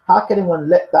Joshua. How can anyone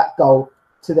let that go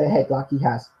to their head like he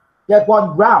has? He had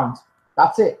 1 round.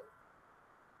 That's it.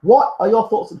 What are your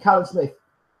thoughts on Callum Smith?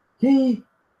 He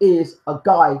is a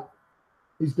guy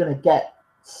who's going to get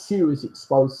serious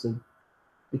exposed soon,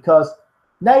 because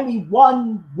name me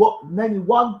one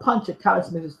puncher Callum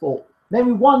Smith has fought. Name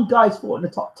me one guy's fought in the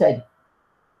top 10.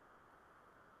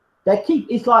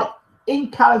 It's like in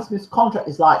Callum Smith's contract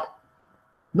is like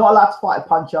not allowed to fight a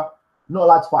puncher, not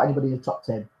allowed to fight anybody in the top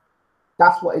 10.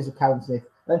 That's what is with Callum Smith.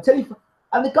 And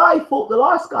the guy he fought, the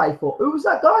last guy he fought, who was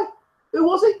that guy? Who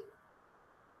was he?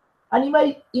 And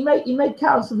he made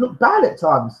Callum Smith look bad at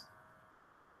times.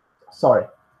 Sorry.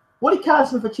 What did Callum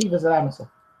Smith achieve as an amateur?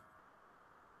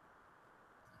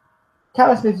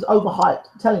 Callum Smith is overhyped,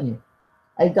 I'm telling you.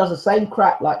 And he does the same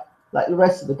crap like the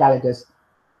rest of the Gallaghers.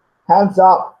 Hands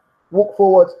up, walk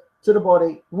forward to the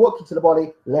body, walk to the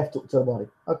body, left hook to the body.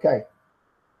 Okay.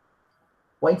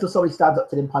 Wait until somebody stands up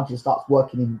to him, punches, and starts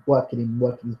working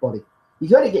his body.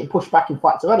 He's already getting pushed back in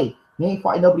fights already. He ain't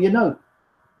fighting nobody you know.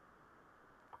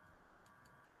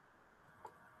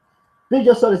 Billy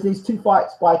Joe Saunders needs 2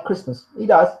 fights by Christmas. He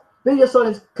does. Billy Joe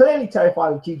Saunders is clearly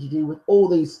terrified of GGG with all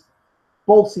these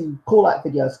ballsy call-out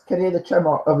videos. Can hear the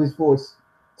tremor of his voice.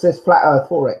 Says Flat Earth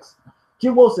Forex.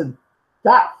 Jim Wilson,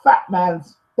 that fat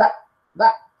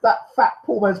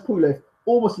poor man's pull lift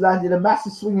almost landed a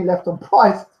massive swinging left on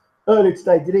Price earlier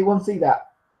today. Did anyone see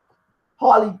that?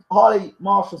 Harley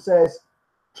Marshall says,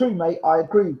 true, mate. I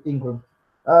agree, Ingram.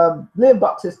 Liam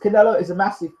Buck says, Canelo is a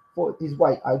massive for his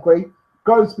weight. I agree.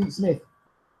 Groves beat Smith,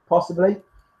 possibly.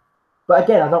 But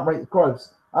again, I don't rate the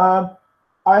Groves. I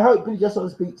hope Billy Joe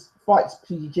Saunders fights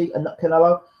GGG and not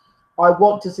Canelo. I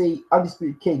want to see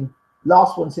Undisputed King,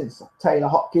 last one since Taylor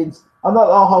Hopkins. I'm not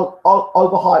a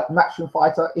overhyped matchroom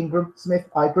fighter. Ingram, Smith,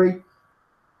 I agree.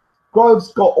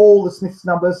 Groves got all the Smith's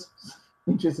numbers.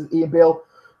 interested. Ian Bill.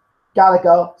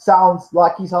 Gallagher sounds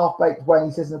like he's half-baked when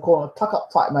he says in the corner, tuck up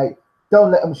tight, mate.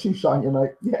 Don't let them shoe shine you,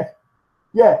 mate.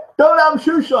 Yeah. Don't let them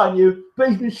shoe shine you, but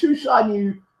he's been shoe shining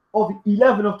you of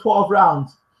 11 of 12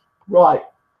 rounds. Right.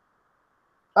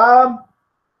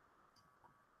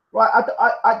 Right,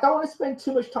 I don't want to spend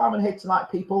too much time on here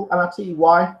tonight, people, and I'll tell you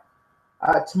why.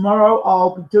 Tomorrow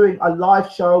I'll be doing a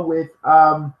live show with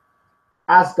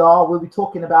Asgar. We'll be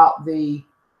talking about the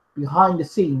behind the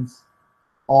scenes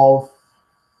of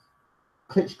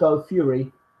Klitschko Fury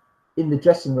in the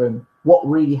dressing room, what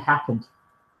really happened.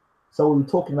 So we'll be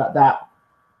talking about that.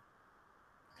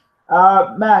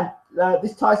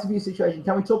 This Tyson Fury situation,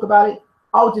 can we talk about it?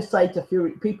 I'll just say to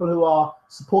Fury, people who are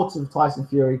supporters of Tyson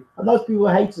Fury, and those people who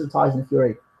are haters of Tyson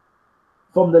Fury,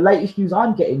 from the latest news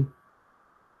I'm getting,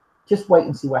 just wait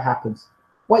and see what happens.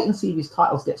 Wait and see if his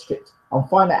titles get stripped, and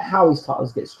find out how his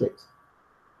titles get stripped.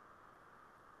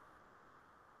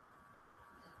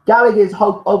 Gallagher's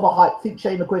overhyped. Think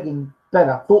Shane McGuigan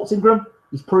better. Thoughts, Ingram?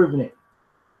 He's proven it.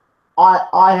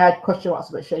 I had question marks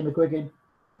about Shane McGuigan,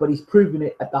 but he's proven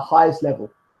it at the highest level.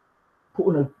 Put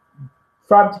on a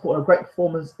great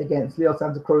performance against Leo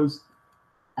Santa Cruz,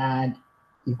 and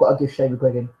you've got to give Shane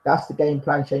McGuigan. That's the game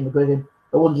plan, Shane McGuigan.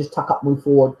 It wasn't just tuck up, move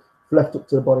forward, left hook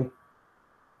to the body.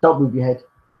 Don't move your head.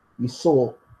 You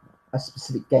saw a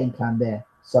specific game plan there.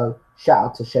 So shout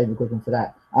out to Shane McGuigan for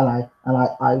that. And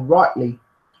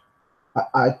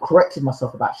I corrected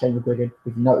myself about Shane McGuigan,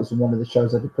 if you noticed in one of the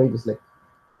shows I did previously.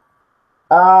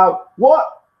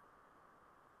 What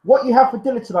you have for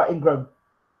dinner tonight, Ingram?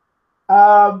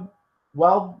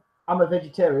 Well, I'm a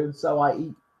vegetarian, so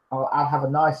I'll have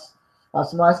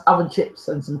some nice oven chips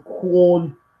and some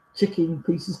corn chicken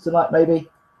pieces tonight, maybe.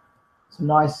 Some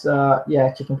nice,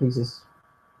 chicken pieces.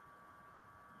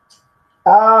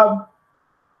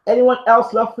 Anyone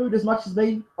else love food as much as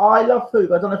me? I love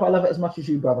food. I don't know if I love it as much as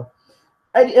you, brother.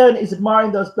 Eddie Earn is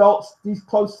admiring those belts. He's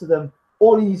close to them.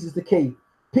 All he needs is the key.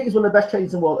 Pete is one of the best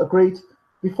trainers in the world. Agreed.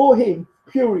 Before him,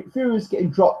 Fury was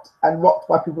getting dropped and rocked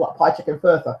by people like Pychek and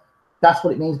Further. That's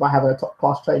what it means by having a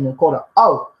top-class trainer in the corner.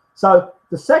 Oh, so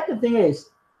the second thing is,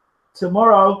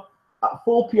 tomorrow at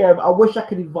 4 p.m., I wish I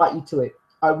could invite you to it.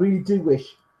 I really do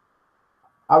wish.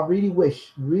 I really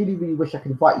wish I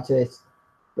could invite you to this.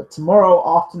 But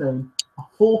tomorrow afternoon at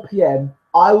 4 p.m.,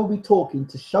 I will be talking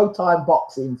to Showtime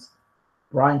Boxing's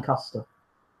Brian Custer.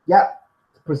 Yep,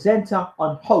 the presenter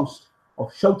and host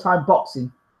of Showtime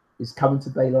Boxing is coming to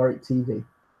BaylorIC TV.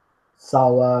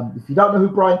 So if you don't know who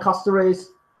Brian Custer is,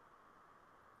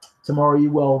 tomorrow you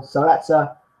will. So that's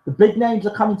the big names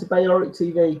are coming to BaylorIC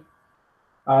TV,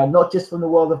 not just from the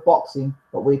world of boxing,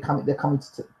 but they're coming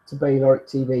to BaylorIC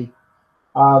TV.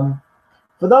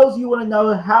 For those of you who want to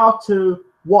know how to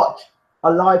watch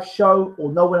a live show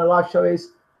or know when a live show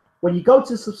is, when you go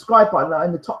to the subscribe button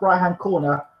in the top right hand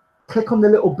corner, click on the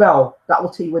little bell. That will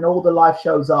tell you when all the live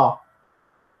shows are.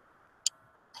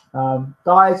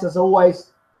 Guys, as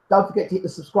always, don't forget to hit the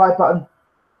subscribe button.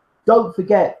 Don't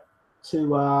forget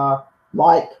to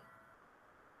like,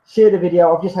 share the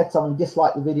video. I've just had someone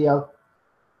dislike the video,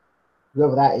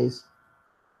 whoever that is.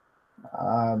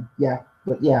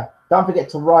 Don't forget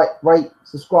to rate,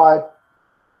 subscribe.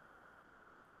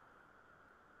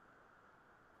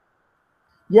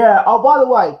 Yeah. Oh, by the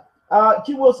way,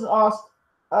 Jim Wilson asked,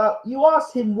 you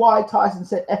asked him why Tyson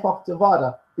said F off to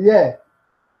Vada. Yeah.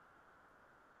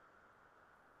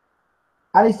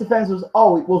 And his defense was,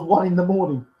 oh, it was 1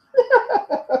 a.m.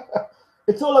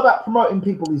 It's all about promoting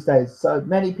people these days. So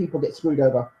many people get screwed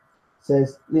over,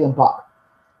 says Liam Buck.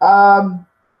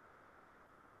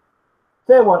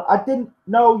 Fair one. I didn't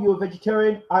know you were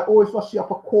vegetarian. I always rush you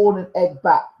up a corn and egg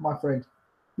back, my friend.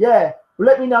 Yeah. Well,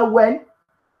 let me know when.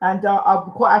 And I'll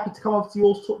be quite happy to come over to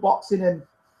your boxing and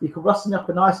you can rustle me up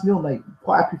a nice meal, mate.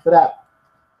 Quite happy for that.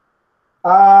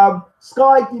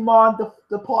 Sky demand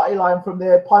the party line from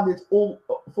their pundits for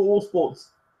all sports.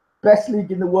 Best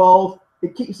league in the world.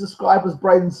 It keeps subscribers'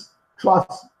 brains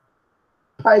trust,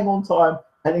 paying on time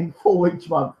and in full each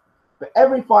month. But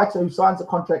every fighter who signs a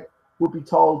contract will be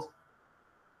told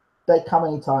they come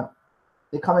anytime.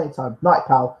 They come anytime. Night,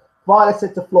 pal. Violet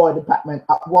said to Floyd and Pac-Man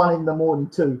at 1 a.m.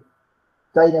 too.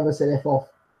 They never said F off.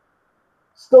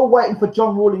 Still waiting for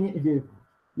John Rawling interview.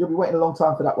 You'll be waiting a long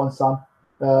time for that one, son.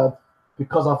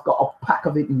 Because I've got a pack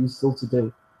of interviews still to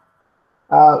do.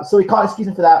 So we can't excuse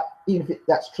him for that, even if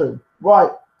that's true. Right,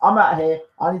 I'm out of here.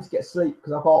 I need to get sleep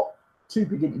because I've got 2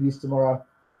 big interviews tomorrow.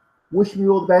 Wish me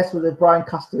all the best with the Brian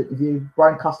Custer interview.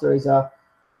 Brian Custer is, for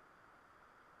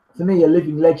me, a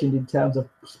living legend in terms of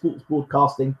sports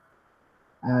broadcasting.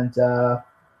 And,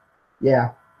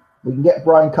 yeah, we can get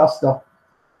Brian Custer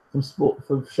from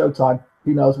Showtime.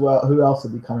 who knows who else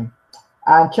will be coming.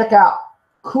 And check out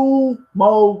Cool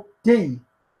Mo D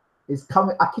is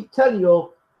coming. I keep telling you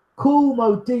all, Cool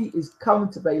Mo D is coming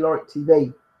to BaylorIC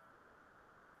TV.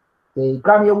 The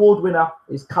Grammy Award winner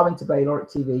is coming to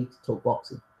BaylorIC TV to talk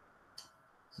boxing.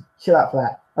 So chill out for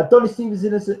that. Adonis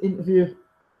Stevenson's interview.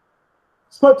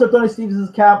 Spoke to Adonis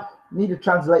Stevenson's camp. Need a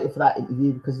translator for that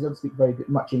interview because he doesn't speak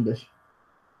much English.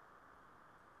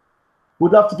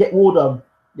 Would love to get Ward on.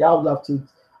 Yeah, I would love to.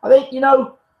 I think,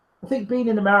 I think being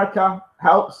in America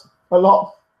helps a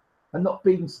lot and not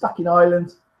being stuck in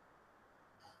Ireland.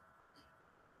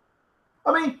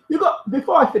 I mean,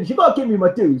 before I finish, you've got to give me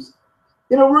my dues.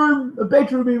 In a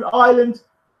bedroom in Ireland,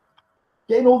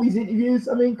 getting all these interviews.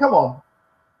 I mean, come on.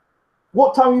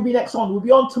 What time will you be next on? We'll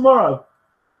be on tomorrow.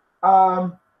 I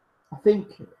think,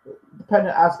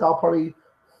 depending on Asgard, probably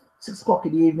 6 o'clock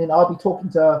in the evening. I'll be talking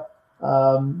to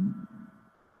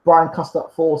Brian Custer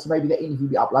at 4, so maybe the interview will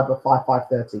be uploaded by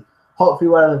 5:30. Hopefully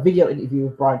we'll have a video interview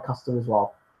with Brian Custer as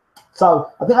well.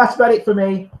 So I think that's about it for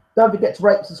me. Don't forget to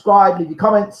rate, subscribe, leave your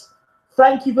comments.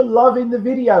 Thank you for loving the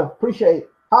video. Appreciate it.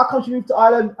 How come you moved to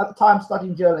Ireland at the time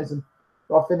studying journalism?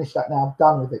 Well, I've finished that now. I'm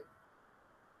done with it.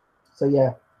 So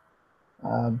yeah.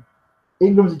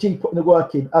 Ingram's a G putting the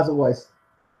work in, as always.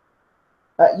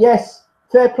 Yes,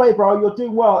 fair play, bro. You're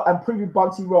doing well and proving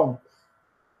Bunsey wrong.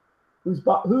 Who's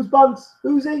Bunce?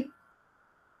 Who's he?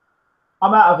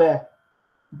 I'm out of here.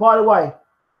 By the way,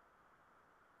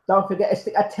 don't forget to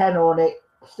stick a tenner on it.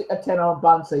 Stick a tenner on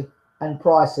Bunsey and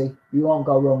Pricey. You won't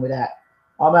go wrong with that.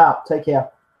 I'm out. Take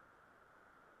care.